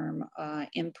long-term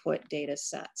input data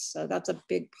sets. So that's a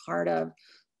big part of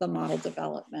the model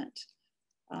development.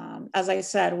 As I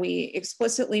said, we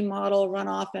explicitly model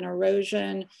runoff and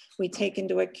erosion. We take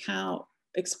into account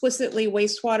explicitly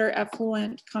wastewater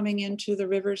effluent coming into the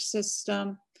river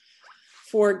system.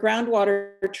 For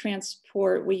groundwater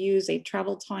transport, we use a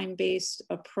travel time-based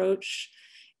approach,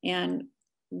 and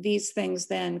these things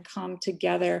then come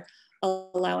together,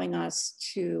 allowing us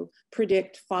to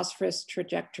predict phosphorus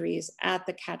trajectories at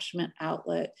the catchment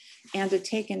outlet and to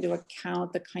take into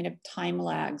account the kind of time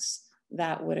lags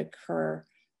that would occur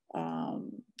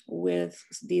with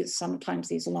sometimes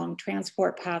these long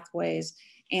transport pathways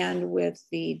and with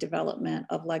the development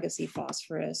of legacy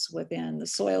phosphorus within the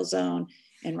soil zone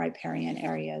in riparian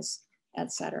areas,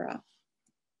 et cetera.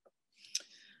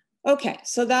 Okay,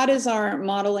 so that is our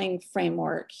modeling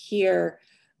framework here.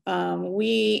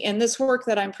 In this work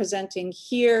that I'm presenting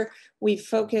here, we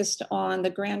focused on the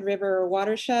Grand River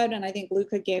watershed, and I think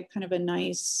Luca gave kind of a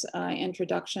nice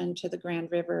introduction to the Grand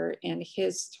River in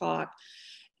his talk.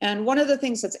 And one of the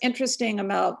things that's interesting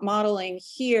about modeling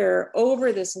here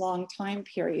over this long time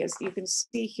period is you can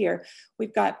see here,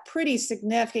 we've got pretty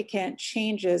significant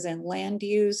changes in land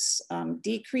use,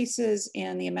 decreases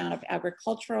in the amount of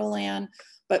agricultural land,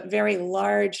 but very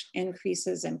large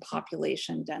increases in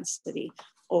population density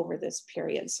over this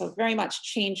period. So very much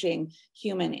changing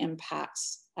human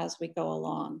impacts as we go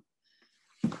along.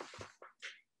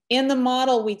 In the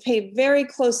model, we pay very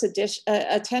close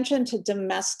attention to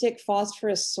domestic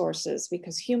phosphorus sources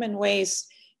because human waste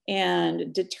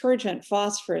and detergent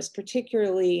phosphorus,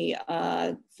 particularly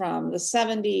from the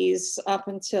 70s up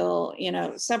until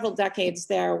several decades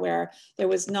there where there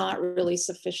was not really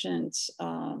sufficient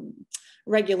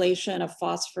regulation of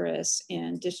phosphorus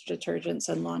in dish detergents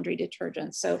and laundry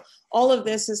detergents. So all of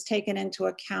this is taken into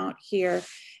account here.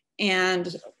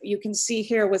 And you can see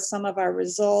here with some of our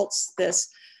results, this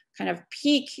kind of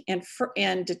peak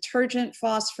in detergent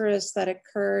phosphorus that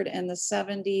occurred in the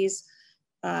 70s.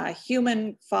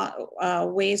 Human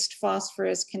waste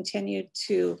phosphorus continued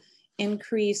to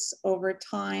increase over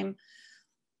time.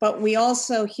 But we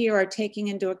also here are taking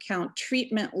into account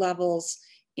treatment levels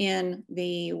in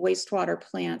the wastewater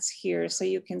plants here. So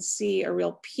you can see a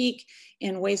real peak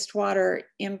in wastewater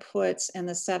inputs in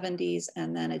the 70s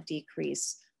and then a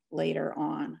decrease later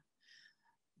on.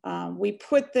 We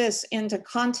put this into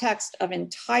context of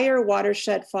entire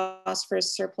watershed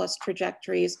phosphorus surplus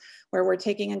trajectories, where we're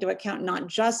taking into account not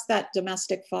just that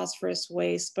domestic phosphorus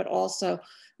waste, but also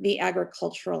the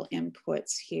agricultural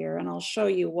inputs here. And I'll show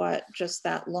you what just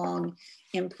that long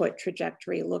input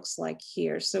trajectory looks like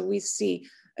here. So we see,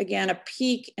 again, a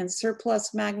peak in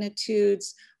surplus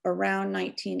magnitudes around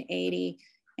 1980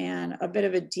 and a bit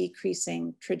of a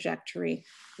decreasing trajectory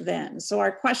then. So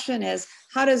our question is,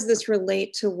 how does this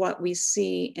relate to what we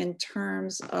see in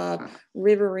terms of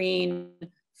riverine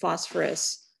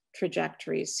phosphorus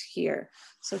trajectories here?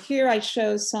 So here I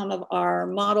show some of our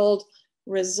modeled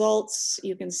results.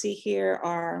 You can see here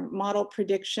our model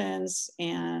predictions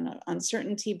and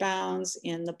uncertainty bounds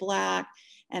in the black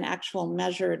and actual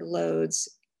measured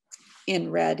loads in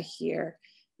red here.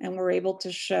 And we're able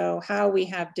to show how we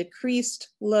have decreased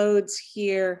loads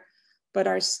here, but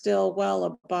are still well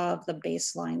above the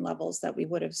baseline levels that we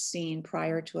would have seen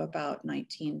prior to about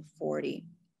 1940.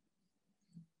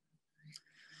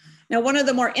 Now, one of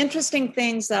the more interesting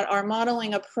things that our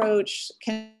modeling approach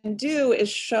can do is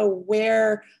show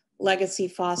where legacy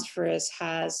phosphorus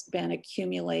has been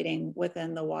accumulating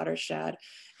within the watershed.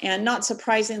 And not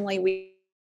surprisingly, we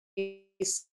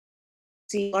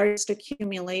see largest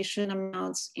accumulation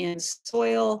amounts in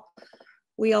soil.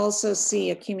 We also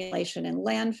see accumulation in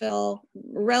landfill,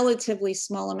 relatively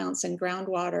small amounts in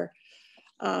groundwater.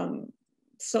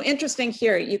 So interesting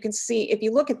here, you can see if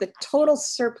you look at the total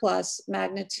surplus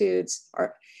magnitudes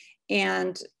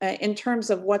and in terms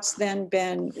of what's then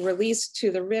been released to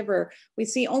the river, we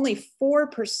see only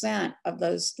 4% of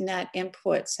those net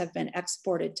inputs have been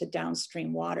exported to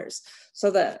downstream waters.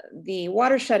 So the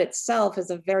watershed itself is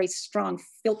a very strong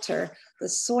filter. The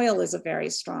soil is a very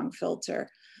strong filter.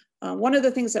 One of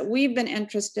the things that we've been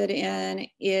interested in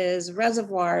is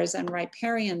reservoirs and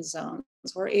riparian zones.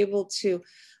 We're able to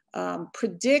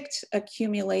predict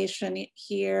accumulation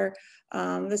here.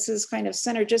 This is kind of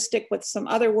synergistic with some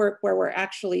other work where we're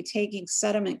actually taking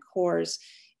sediment cores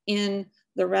in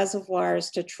the reservoirs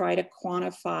to try to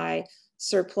quantify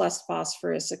surplus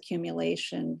phosphorus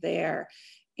accumulation there.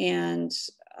 And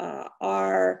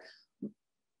our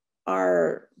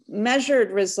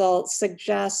measured results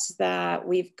suggest that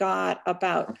we've got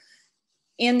about,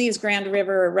 in these Grand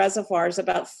River reservoirs,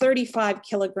 about 35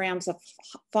 kilograms of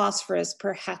phosphorus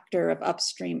per hectare of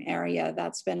upstream area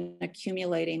that's been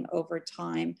accumulating over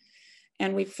time.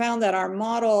 And we found that our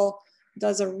model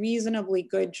does a reasonably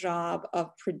good job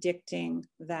of predicting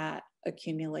that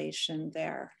accumulation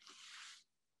there.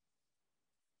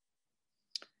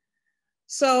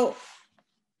 So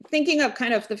thinking of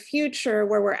kind of the future,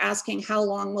 where we're asking how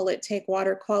long will it take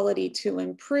water quality to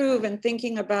improve, and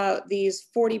thinking about these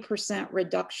 40%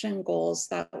 reduction goals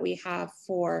that we have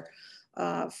for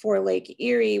Lake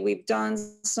Erie, we've done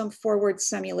some forward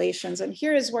simulations. And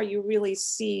here is where you really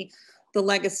see the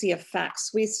legacy effects.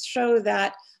 We show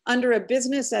that under a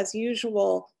business as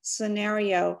usual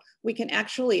scenario, we can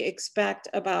actually expect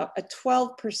about a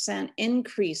 12%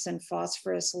 increase in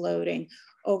phosphorus loading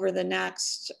over the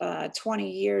next 20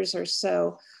 years or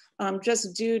so,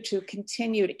 just due to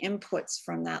continued inputs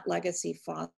from that legacy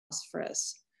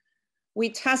phosphorus. We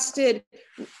tested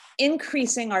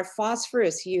increasing our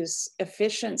phosphorus use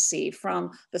efficiency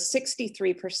from the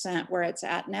 63% where it's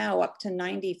at now up to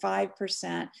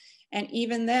 95%. And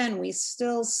even then we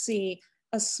still see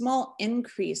a small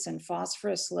increase in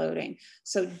phosphorus loading.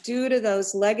 So due to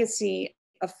those legacy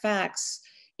effects,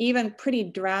 even pretty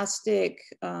drastic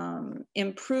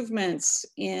improvements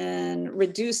in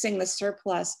reducing the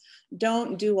surplus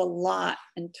don't do a lot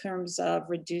in terms of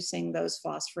reducing those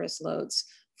phosphorus loads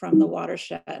from the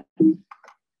watershed.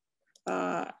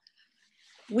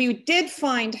 We did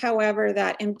find, however,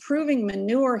 that improving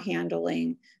manure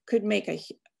handling could make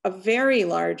a very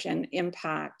large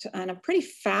impact and a pretty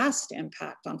fast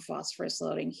impact on phosphorus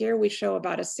loading. Here we show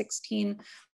about a 16%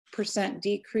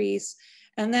 decrease.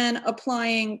 And then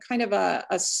applying kind of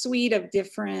a suite of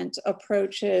different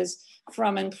approaches,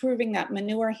 from improving that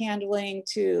manure handling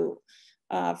to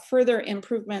further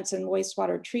improvements in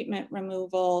wastewater treatment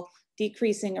removal,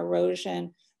 decreasing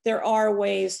erosion, there are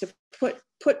ways to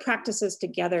put practices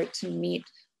together to meet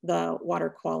the water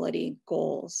quality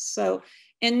goals. So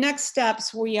in next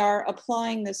steps, we are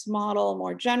applying this model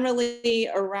more generally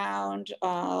around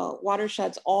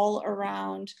watersheds all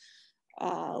around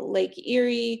Lake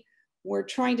Erie. We're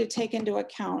trying to take into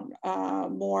account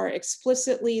more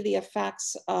explicitly the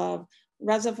effects of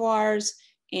reservoirs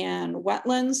and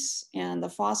wetlands and the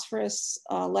phosphorus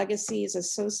legacies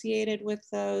associated with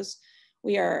those.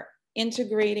 We are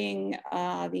integrating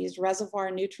these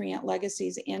reservoir nutrient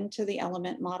legacies into the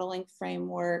element modeling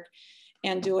framework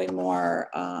and doing more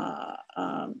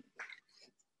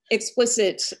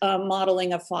explicit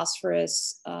modeling of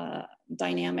phosphorus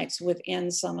dynamics within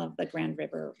some of the Grand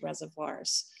River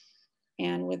reservoirs.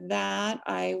 And with that,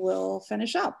 I will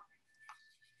finish up.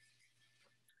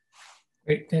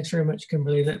 Great, thanks very much,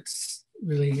 Kimberly. That's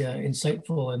really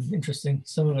insightful and interesting.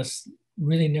 Some of us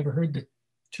really never heard the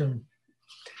term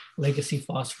legacy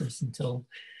phosphorus until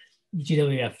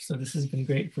GWF. So this has been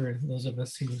great for those of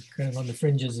us who are kind of on the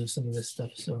fringes of some of this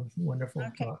stuff. So wonderful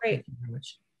talk. Great. Thank you very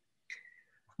much.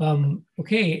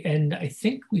 Okay, and I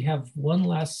think we have one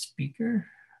last speaker.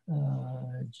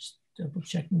 Just double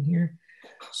checking here.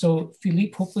 So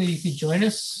Philippe, hopefully you could join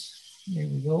us. There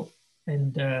we go.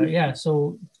 And yeah,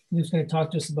 so Philippe's going to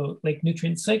talk to us about lake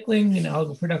nutrient cycling and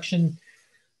algal production.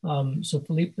 So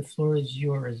Philippe, the floor is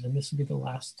yours, and this will be the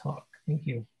last talk. Thank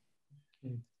you.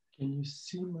 Okay. Can you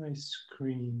see my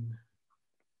screen?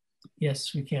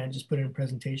 Yes, we can. Just put it in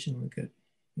presentation. We're good.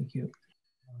 Thank you.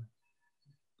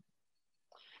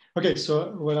 Okay,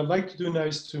 so what I'd like to do now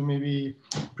is to maybe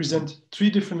present 3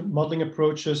 different modeling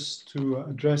approaches to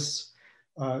address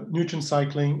nutrient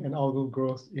cycling and algal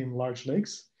growth in large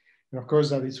lakes. And of course,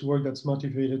 that is work that's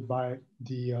motivated by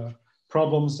the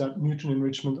problems that nutrient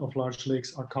enrichment of large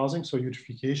lakes are causing, so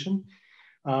eutrophication.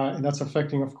 And that's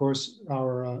affecting, of course,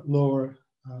 our lower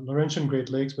Laurentian Great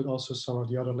Lakes, but also some of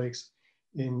the other lakes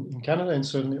in Canada and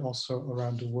certainly also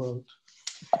around the world.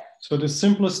 So the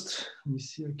simplest, let me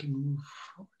see, I can move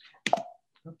forward.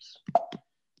 Oops,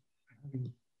 I'm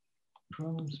having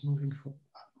problems moving forward.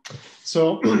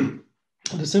 So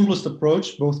the simplest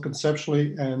approach, both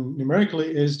conceptually and numerically,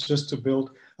 is just to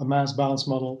build a mass balance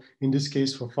model, in this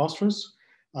case for phosphorus,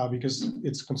 because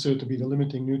it's considered to be the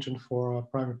limiting nutrient for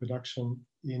primary production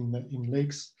in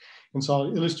lakes. And so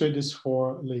I'll illustrate this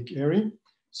for Lake Erie.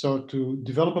 So to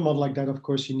develop a model like that, of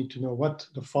course, you need to know what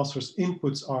the phosphorus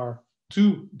inputs are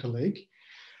to the lake.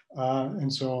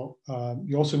 And so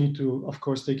you also need to, of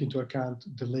course, take into account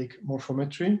the lake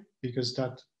morphometry, because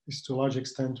that is to a large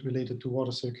extent related to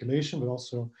water circulation, but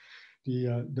also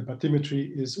the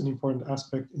bathymetry is an important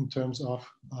aspect in terms of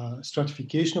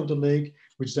stratification of the lake,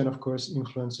 which then, of course,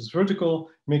 influences vertical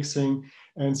mixing.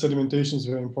 And sedimentation is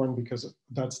very important because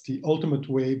that's the ultimate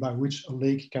way by which a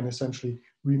lake can essentially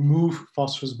remove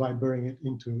phosphorus by burying it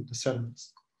into the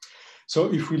sediments.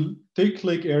 So if we take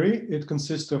Lake Erie, it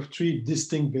consists of 3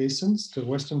 distinct basins: the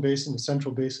Western Basin, the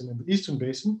Central Basin, and the Eastern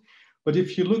Basin. But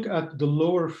if you look at the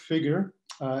lower figure,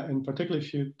 and particularly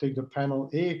if you take the panel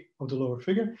A of the lower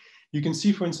figure, you can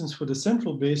see, for instance, for the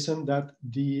Central Basin that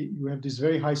you have these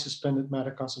very high suspended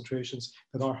matter concentrations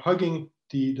that are hugging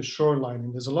the shoreline.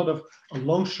 And there's a lot of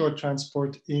longshore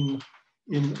transport in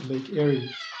Lake Erie.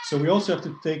 So we also have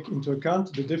to take into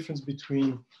account the difference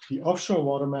between the offshore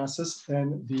water masses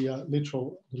and the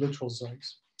littoral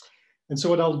zones. And so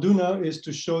what I'll do now is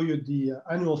to show you the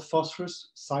annual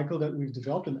phosphorus cycle that we've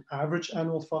developed, an average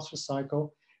annual phosphorus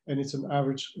cycle, and it's an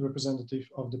average representative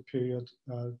of the period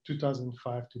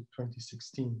 2005 to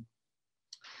 2016.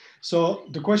 So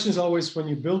the question is always, when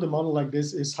you build a model like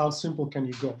this, is how simple can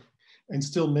you go and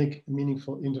still make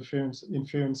meaningful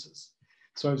inferences?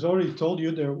 So I've already told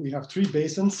you that we have 3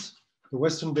 basins: the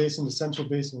Western Basin, the Central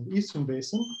Basin, and the Eastern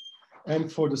Basin.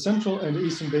 And for the Central and the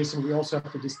Eastern Basin, we also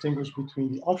have to distinguish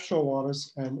between the offshore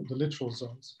waters and the littoral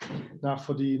zones. Now,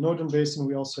 for the Northern Basin,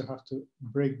 we also have to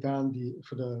break down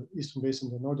for the Eastern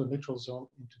Basin, the Northern Littoral Zone,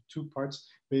 into 2 parts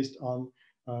based on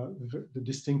the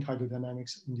distinct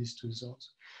hydrodynamics in these 2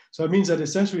 zones. So it means that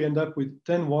essentially we end up with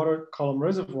 10 water column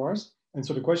reservoirs. And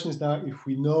so the question is now, if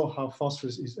we know how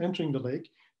phosphorus is entering the lake,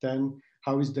 then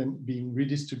how is then being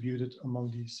redistributed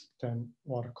among these 10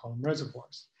 water column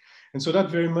reservoirs? And so that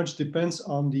very much depends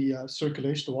on the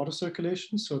circulation, the water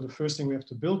circulation. So the first thing we have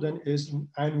to build then is an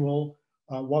annual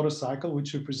water cycle,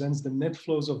 which represents the net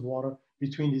flows of water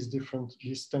between these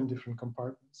 10 different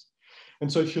compartments.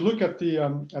 And so if you look at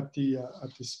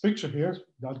this picture here,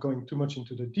 without going too much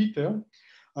into the detail,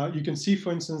 you can see,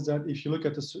 for instance, that if you look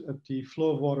at the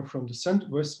flow of water from the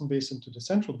Western Basin to the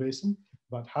Central Basin,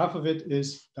 About half of it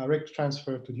is direct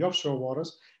transfer to the offshore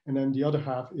waters, and then the other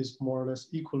half is more or less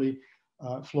equally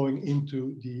flowing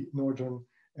into the northern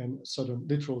and southern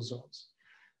littoral zones.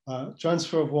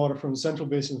 Transfer of water from the central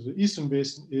basin to the eastern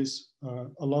basin is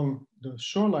along the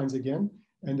shorelines again,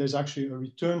 and there's actually a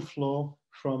return flow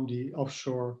from the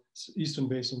offshore eastern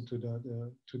basin to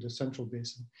the central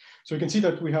basin. So you can see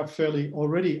that we have fairly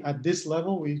already at this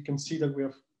level, we can see that we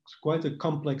have quite a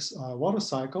complex water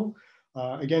cycle.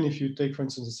 Again, if you take, for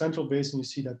instance, the central basin, you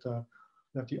see that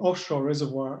that the offshore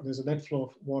reservoir, there's a net flow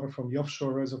of water from the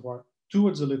offshore reservoir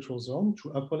towards the littoral zone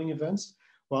through upwelling events,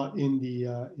 while in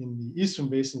the eastern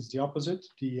basin it's the opposite.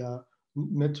 The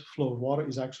net flow of water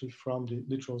is actually from the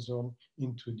littoral zone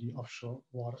into the offshore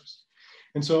waters.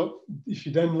 And so if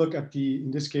you then look at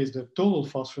in this case, the total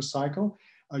phosphorus cycle,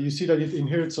 you see that it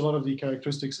inherits a lot of the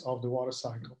characteristics of the water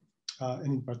cycle.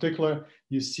 And in particular,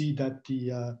 you see that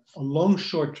the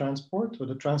along-shore transport, or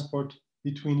the transport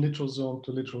between littoral zone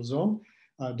to littoral zone,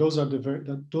 those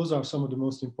are some of the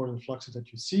most important fluxes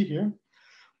that you see here.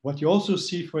 What you also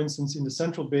see, for instance, in the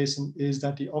central basin is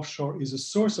that the offshore is a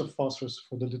source of phosphorus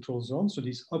for the littoral zone. So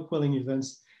these upwelling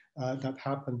events that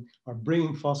happen are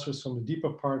bringing phosphorus from the deeper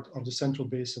part of the central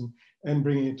basin and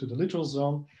bringing it to the littoral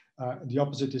zone. The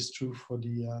opposite is true for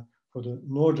the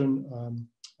northern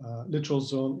littoral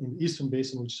zone in the eastern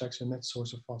basin, which is actually a net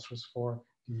source of phosphorus for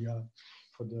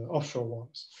the offshore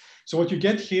waters. So what you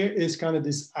get here is kind of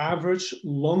this average,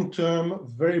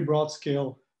 long-term, very broad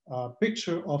scale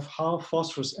picture of how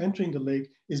phosphorus entering the lake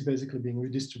is basically being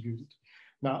redistributed.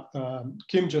 Now,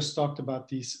 Kim just talked about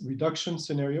these reduction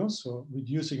scenarios, so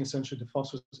reducing essentially the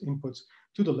phosphorus inputs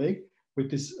to the lake.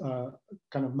 With this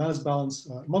kind of mass balance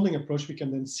modeling approach, we can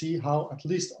then see how, at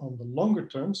least on the longer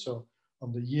term, so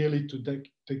on the yearly to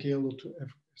decadal to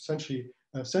essentially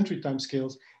century time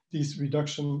scales, these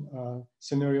reduction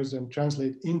scenarios then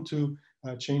translate into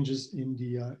changes in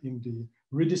the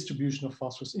redistribution of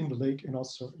phosphorus in the lake and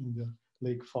also in the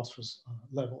lake phosphorus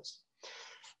levels.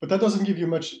 But that doesn't give you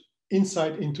much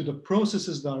insight into the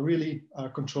processes that are really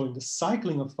controlling the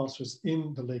cycling of phosphorus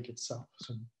in the lake itself.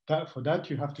 So for that,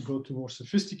 you have to go to more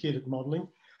sophisticated modeling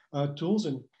tools.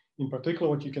 And in particular,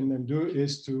 what you can then do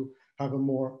is to have a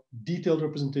more detailed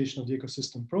representation of the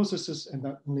ecosystem processes and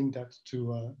that link that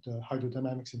to the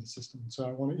hydrodynamics in the system. So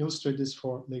I want to illustrate this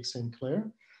for Lake St. Clair.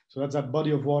 So that's that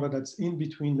body of water that's in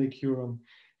between Lake Huron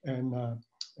and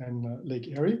Lake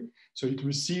Erie. So it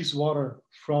receives water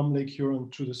from Lake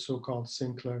Huron through the so-called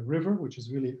St. Clair River, which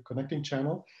is really a connecting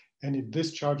channel, and it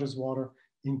discharges water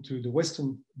into the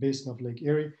western basin of Lake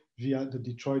Erie via the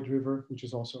Detroit River, which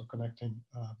is also a connecting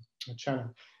channel.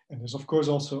 And there's of course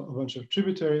also a bunch of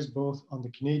tributaries, both on the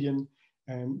Canadian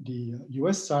and the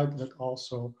US side, that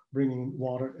also bringing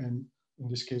water and in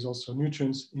this case also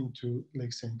nutrients into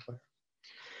Lake St. Clair.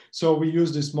 So we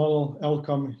use this model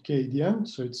LCOM KDM.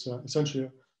 So it's essentially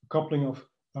a coupling of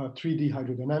 3D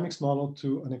hydrodynamics model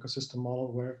to an ecosystem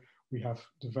model where we have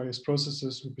the various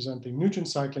processes representing nutrient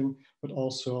cycling, but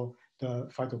also the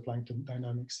phytoplankton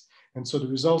dynamics. And so the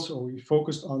results, or we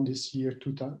focused on this year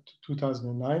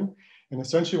 2009. And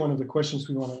essentially one of the questions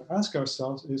we want to ask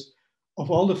ourselves is,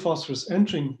 of all the phosphorus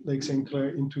entering Lake St. Clair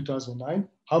in 2009,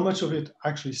 how much of it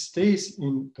actually stays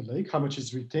in the lake? How much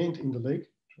is retained in the lake,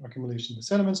 accumulation of the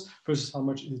sediments, versus how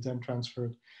much is then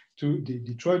transferred to the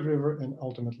Detroit River and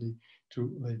ultimately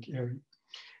to Lake Erie.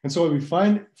 And so what we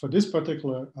find for this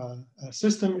particular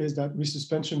system is that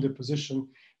resuspension deposition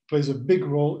plays a big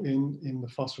role in the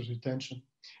phosphorus retention.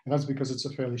 And that's because it's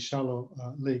a fairly shallow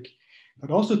lake. It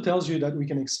also tells you that we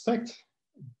can expect,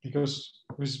 because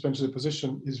resuspension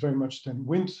deposition is very much then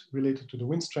wind related to the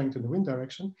wind strength and the wind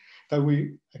direction, that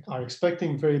we are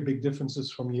expecting very big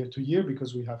differences from year to year,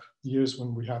 because we have years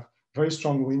when we have very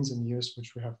strong winds and years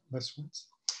which we have less winds.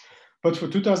 But for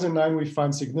 2009, we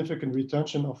find significant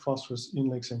retention of phosphorus in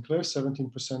Lake St. Clair.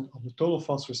 17% of the total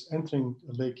phosphorus entering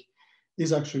the lake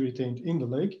is actually retained in the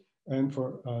lake. And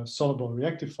for soluble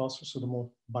reactive phosphorus, so the more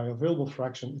bioavailable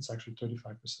fraction, it's actually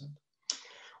 35%.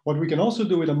 What we can also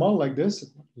do with a model like this,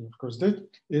 we of course did,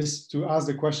 is to ask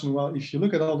the question, well, if you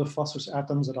look at all the phosphorus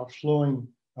atoms that are flowing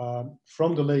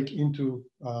from the lake into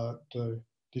the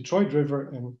Detroit River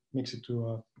and mix it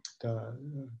to the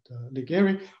Lake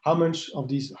Erie, how many of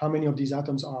these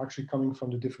atoms are actually coming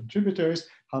from the different tributaries?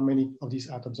 How many of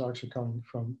these atoms are actually coming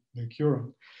from Lake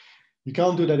Huron? You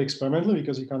can't do that experimentally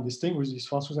because you can't distinguish these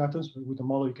phosphorus atoms, but with the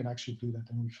model you can actually do that.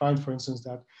 And we find, for instance,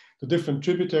 that the different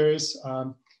tributaries,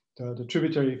 the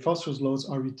tributary phosphorus loads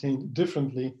are retained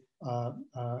differently.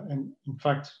 And in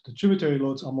fact, the tributary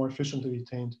loads are more efficiently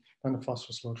retained than the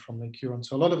phosphorus load from Lake Huron.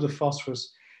 So a lot of the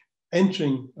phosphorus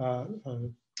entering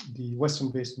the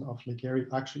western basin of Lake Erie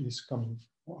actually is coming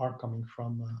or are coming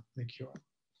from Lake Huron.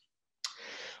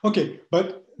 Okay,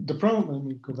 but the problem, let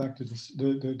me go back to this.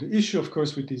 The issue, of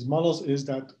course, with these models is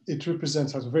that it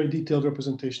has a very detailed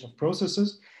representation of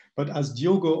processes. But as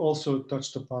Diogo also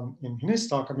touched upon in his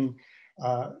talk, I mean,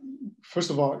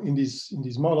 first of all, in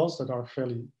these models that are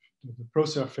the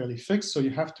processes are fairly fixed. So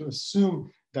you have to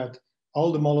assume that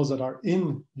all the models that are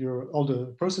in all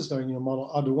the processes that are in your model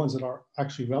are the ones that are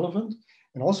actually relevant.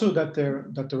 And also that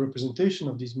the representation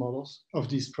of these models, of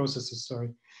these processes,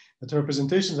 that the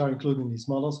representations are included in these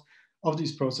models of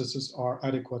these processes are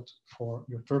adequate for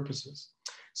your purposes.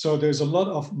 So there's a lot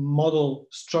of model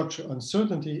structure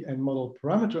uncertainty and model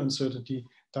parameter uncertainty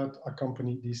that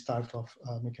accompany these type of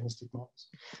mechanistic models.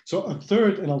 So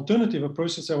an alternative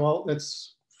approach is say, well,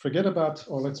 let's forget about,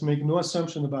 or let's make no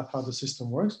assumption about how the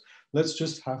system works. Let's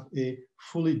just have a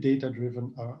fully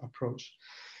data-driven approach.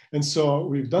 And so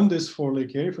we've done this for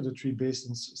Lake Erie, for the three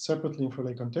basins separately, and for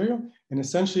Lake Ontario. And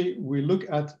essentially, we look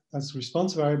at, as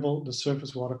response variable, the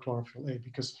surface water chlorophyll A,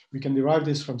 because we can derive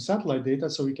this from satellite data,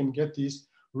 so we can get these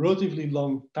relatively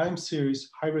long time series,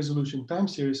 high resolution time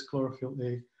series chlorophyll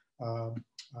A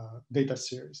data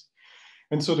series.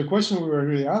 And so the question we were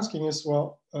really asking is,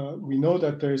 well, we know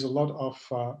that there is a lot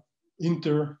of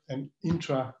inter and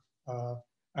intra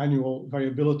annual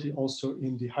variability also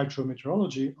in the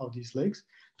hydrometeorology of these lakes.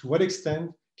 To what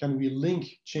extent can we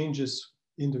link changes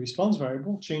in the response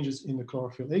variable, changes in the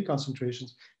chlorophyll A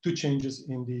concentrations, to changes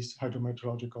in these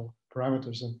hydrometeorological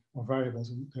parameters or variables?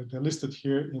 And they're listed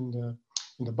here in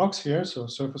the box here. So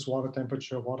surface water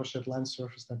temperature, watershed land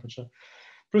surface temperature,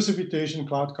 precipitation,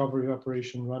 cloud cover,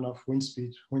 evaporation, runoff, wind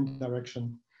speed, wind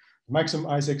direction, maximum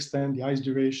ice extent, the ice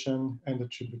duration, and the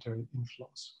tributary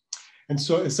inflows. And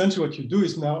so essentially what you do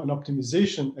is now an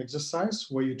optimization exercise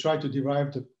where you try to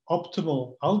derive the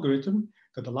optimal algorithm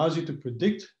that allows you to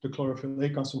predict the chlorophyll A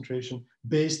concentration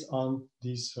based on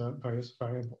these various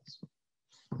variables.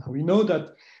 Now we know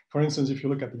that, for instance, if you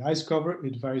look at the ice cover,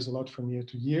 it varies a lot from year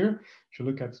to year. If you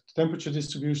look at the temperature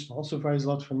distribution, also varies a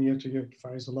lot from year to year. It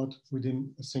varies a lot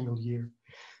within a single year.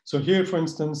 So here, for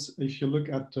instance, if you look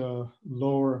at the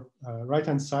lower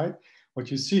right-hand side, what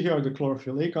you see here are the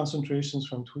chlorophyll A concentrations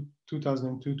from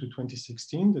 2002 to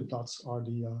 2016. The dots are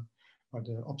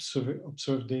the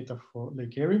observed data for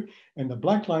Lake Erie. And the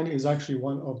black line is actually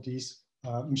one of these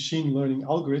machine learning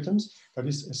algorithms that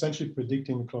is essentially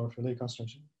predicting the chlorophyll A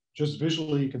concentration. Just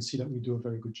visually, you can see that we do a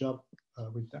very good job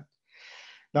with that.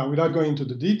 Now, without going into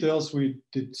the details, we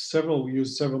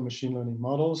used several machine learning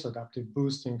models, adaptive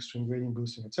boosting, extreme gradient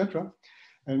boosting, etc.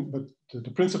 But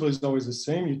the principle is always the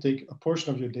same. You take a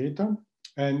portion of your data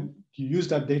and you use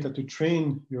that data to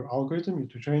train your algorithm,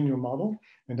 to train your model,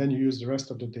 and then you use the rest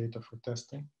of the data for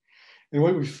testing. And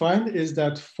what we find is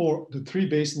that for the three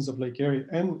basins of Lake Erie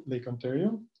and Lake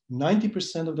Ontario,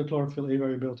 90% of the chlorophyll A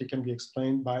variability can be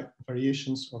explained by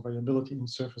variations or variability in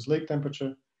surface lake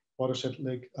temperature, watershed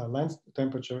lake land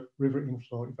temperature, river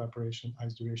inflow, evaporation,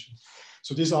 ice duration.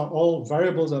 So these are all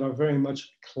variables that are very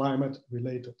much climate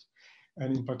related.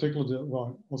 And in particular,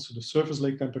 also the surface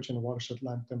lake temperature and the watershed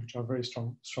land temperature are very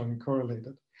strongly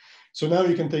correlated. So now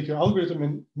you can take your algorithm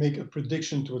and make a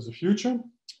prediction towards the future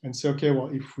and say, okay, well,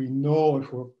 if we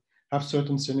have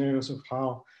certain scenarios of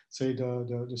how, say,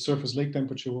 the surface lake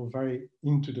temperature will vary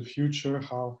into the future,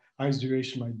 how ice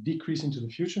duration might decrease into the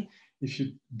future, if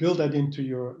you build that into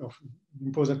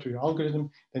impose that to your algorithm,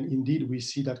 then indeed we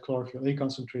see that chlorophyll A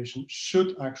concentration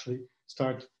should actually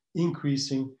start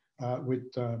increasing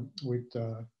with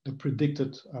the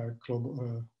predicted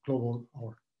global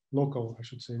or local, I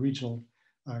should say, regional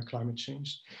climate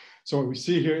change. So what we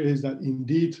see here is that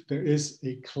indeed there is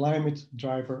a climate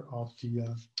driver of the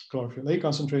chlorophyll A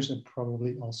concentration and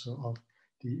probably also of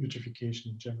the eutrophication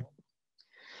in general.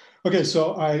 Okay,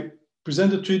 so I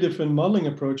presented three different modeling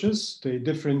approaches. They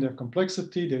differ in their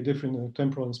complexity, they differ in their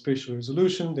temporal and spatial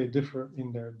resolution, they differ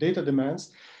in their data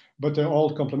demands, but they're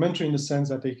all complementary in the sense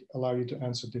that they allow you to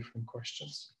answer different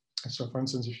questions. So for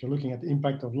instance, if you're looking at the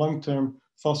impact of long-term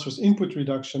phosphorus input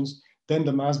reductions, then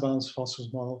the mass balance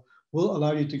phosphorus model will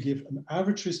allow you to give an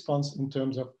average response in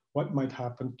terms of what might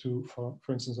happen to, for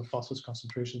instance, the phosphorus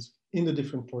concentrations in the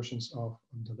different portions of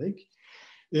the lake.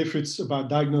 If it's about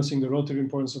diagnosing the relative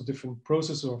importance of different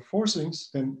processes or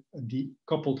forcings, then the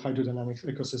coupled hydrodynamics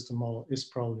ecosystem model is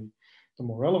probably the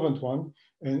more relevant one.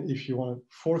 And if you want to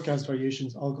forecast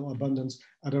variations, algal abundance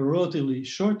at a relatively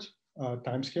short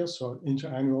timescale, so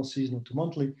interannual, seasonal to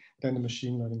monthly, then the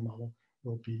machine learning model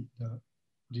will be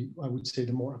I would say,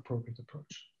 the more appropriate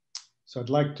approach. So I'd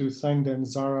like to thank then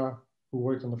Zara, who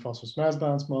worked on the phosphorus mass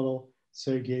balance model,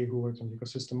 Sergey, who worked on the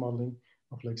ecosystem modeling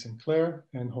of Lake St. Clair,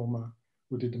 and Homa,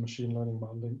 who did the machine learning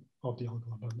modeling of the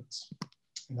algal abundance.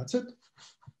 And that's it.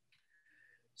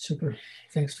 Super.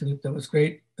 Thanks, Philippe. That was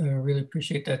great. Really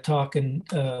appreciate that talk. And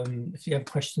if you have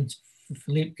questions for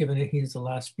Philippe, given that he's the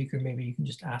last speaker, maybe you can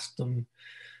just ask them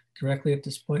directly at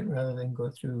this point rather than go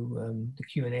through the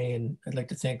Q&A. And I'd like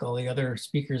to thank all the other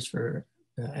speakers for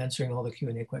answering all the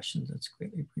Q&A questions. That's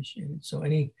greatly appreciated. So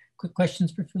any quick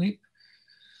questions for Philippe?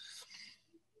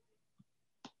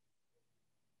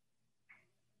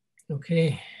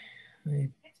 Okay.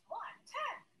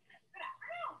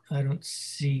 I don't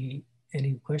see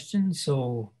any questions,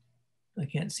 so I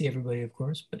can't see everybody, of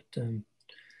course, but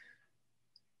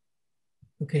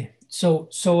okay. So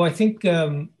I think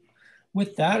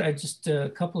with that, I just a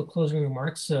couple of closing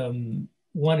remarks.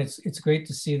 One, it's great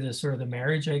to see the sort of the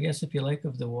marriage, I guess, if you like,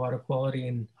 of the water quality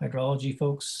and hydrology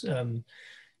folks in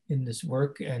this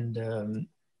work, and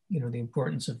you know, the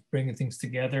importance of bringing things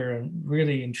together. I'm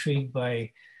really intrigued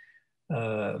by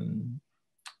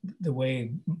the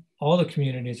way all the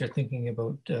communities are thinking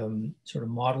about sort of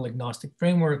model agnostic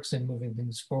frameworks and moving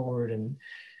things forward, and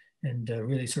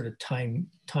really sort of tying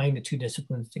the two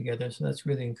disciplines together. So that's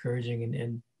really encouraging,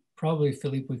 and probably,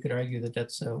 Philippe, we could argue that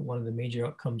that's one of the major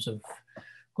outcomes of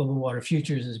Global Water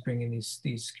Futures, is bringing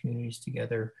these communities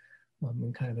together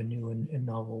in kind of a new and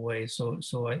novel way. So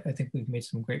I think we've made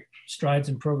some great strides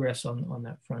and progress on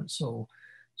that front. So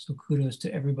kudos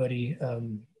to everybody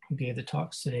who gave the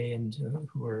talks today and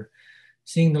who are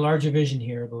seeing the larger vision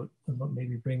here about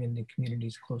maybe bringing the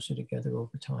communities closer together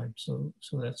over time. So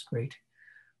that's great.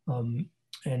 I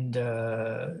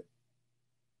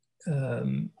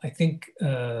think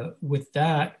with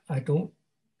that, I don't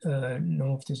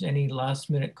know if there's any last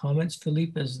minute comments.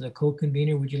 Philippe, as the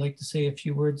co-convener, would you like to say a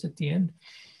few words at the end?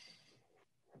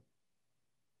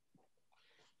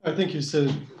 I think you said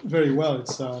it very well.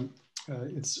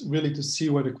 It's really to see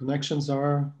where the connections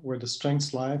are, where the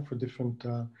strengths lie for different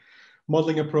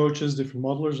modeling approaches, different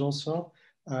modelers also,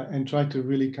 and try to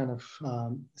really kind of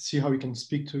see how we can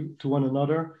speak to one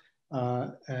another.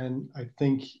 And I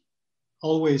think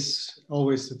always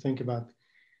to think about,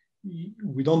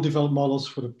 we don't develop models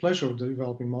for the pleasure of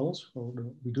developing models, or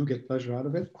we do get pleasure out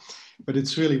of it, but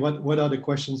it's really what are the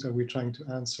questions that we're trying to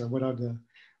answer? What are the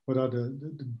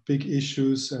big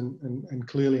issues? And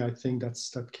clearly, I think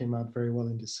that came out very well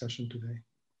in this session today.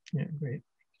 Yeah, great.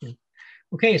 Thank you.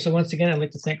 Okay, so once again, I'd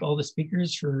like to thank all the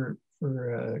speakers for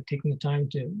taking the time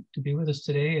to be with us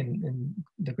today and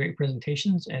the great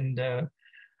presentations, and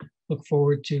look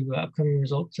forward to upcoming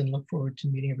results, and look forward to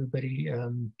meeting everybody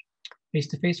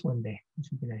face-to-face one day, which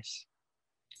would be nice.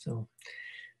 So,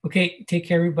 okay, take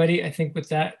care, everybody. I think with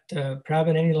that,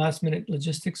 Pravin, any last minute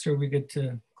logistics, or are we good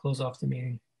to close off the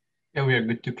meeting? Yeah, we are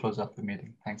good to close off the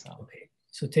meeting. Thanks, Al. Okay,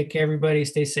 so take care, everybody.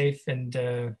 Stay safe, and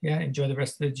yeah, enjoy the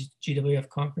rest of the GWF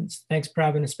conference. Thanks,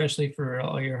 Pravin, especially for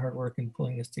all your hard work in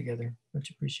pulling this together. Much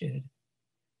appreciated.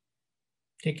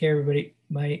 Take care, everybody.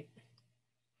 Bye.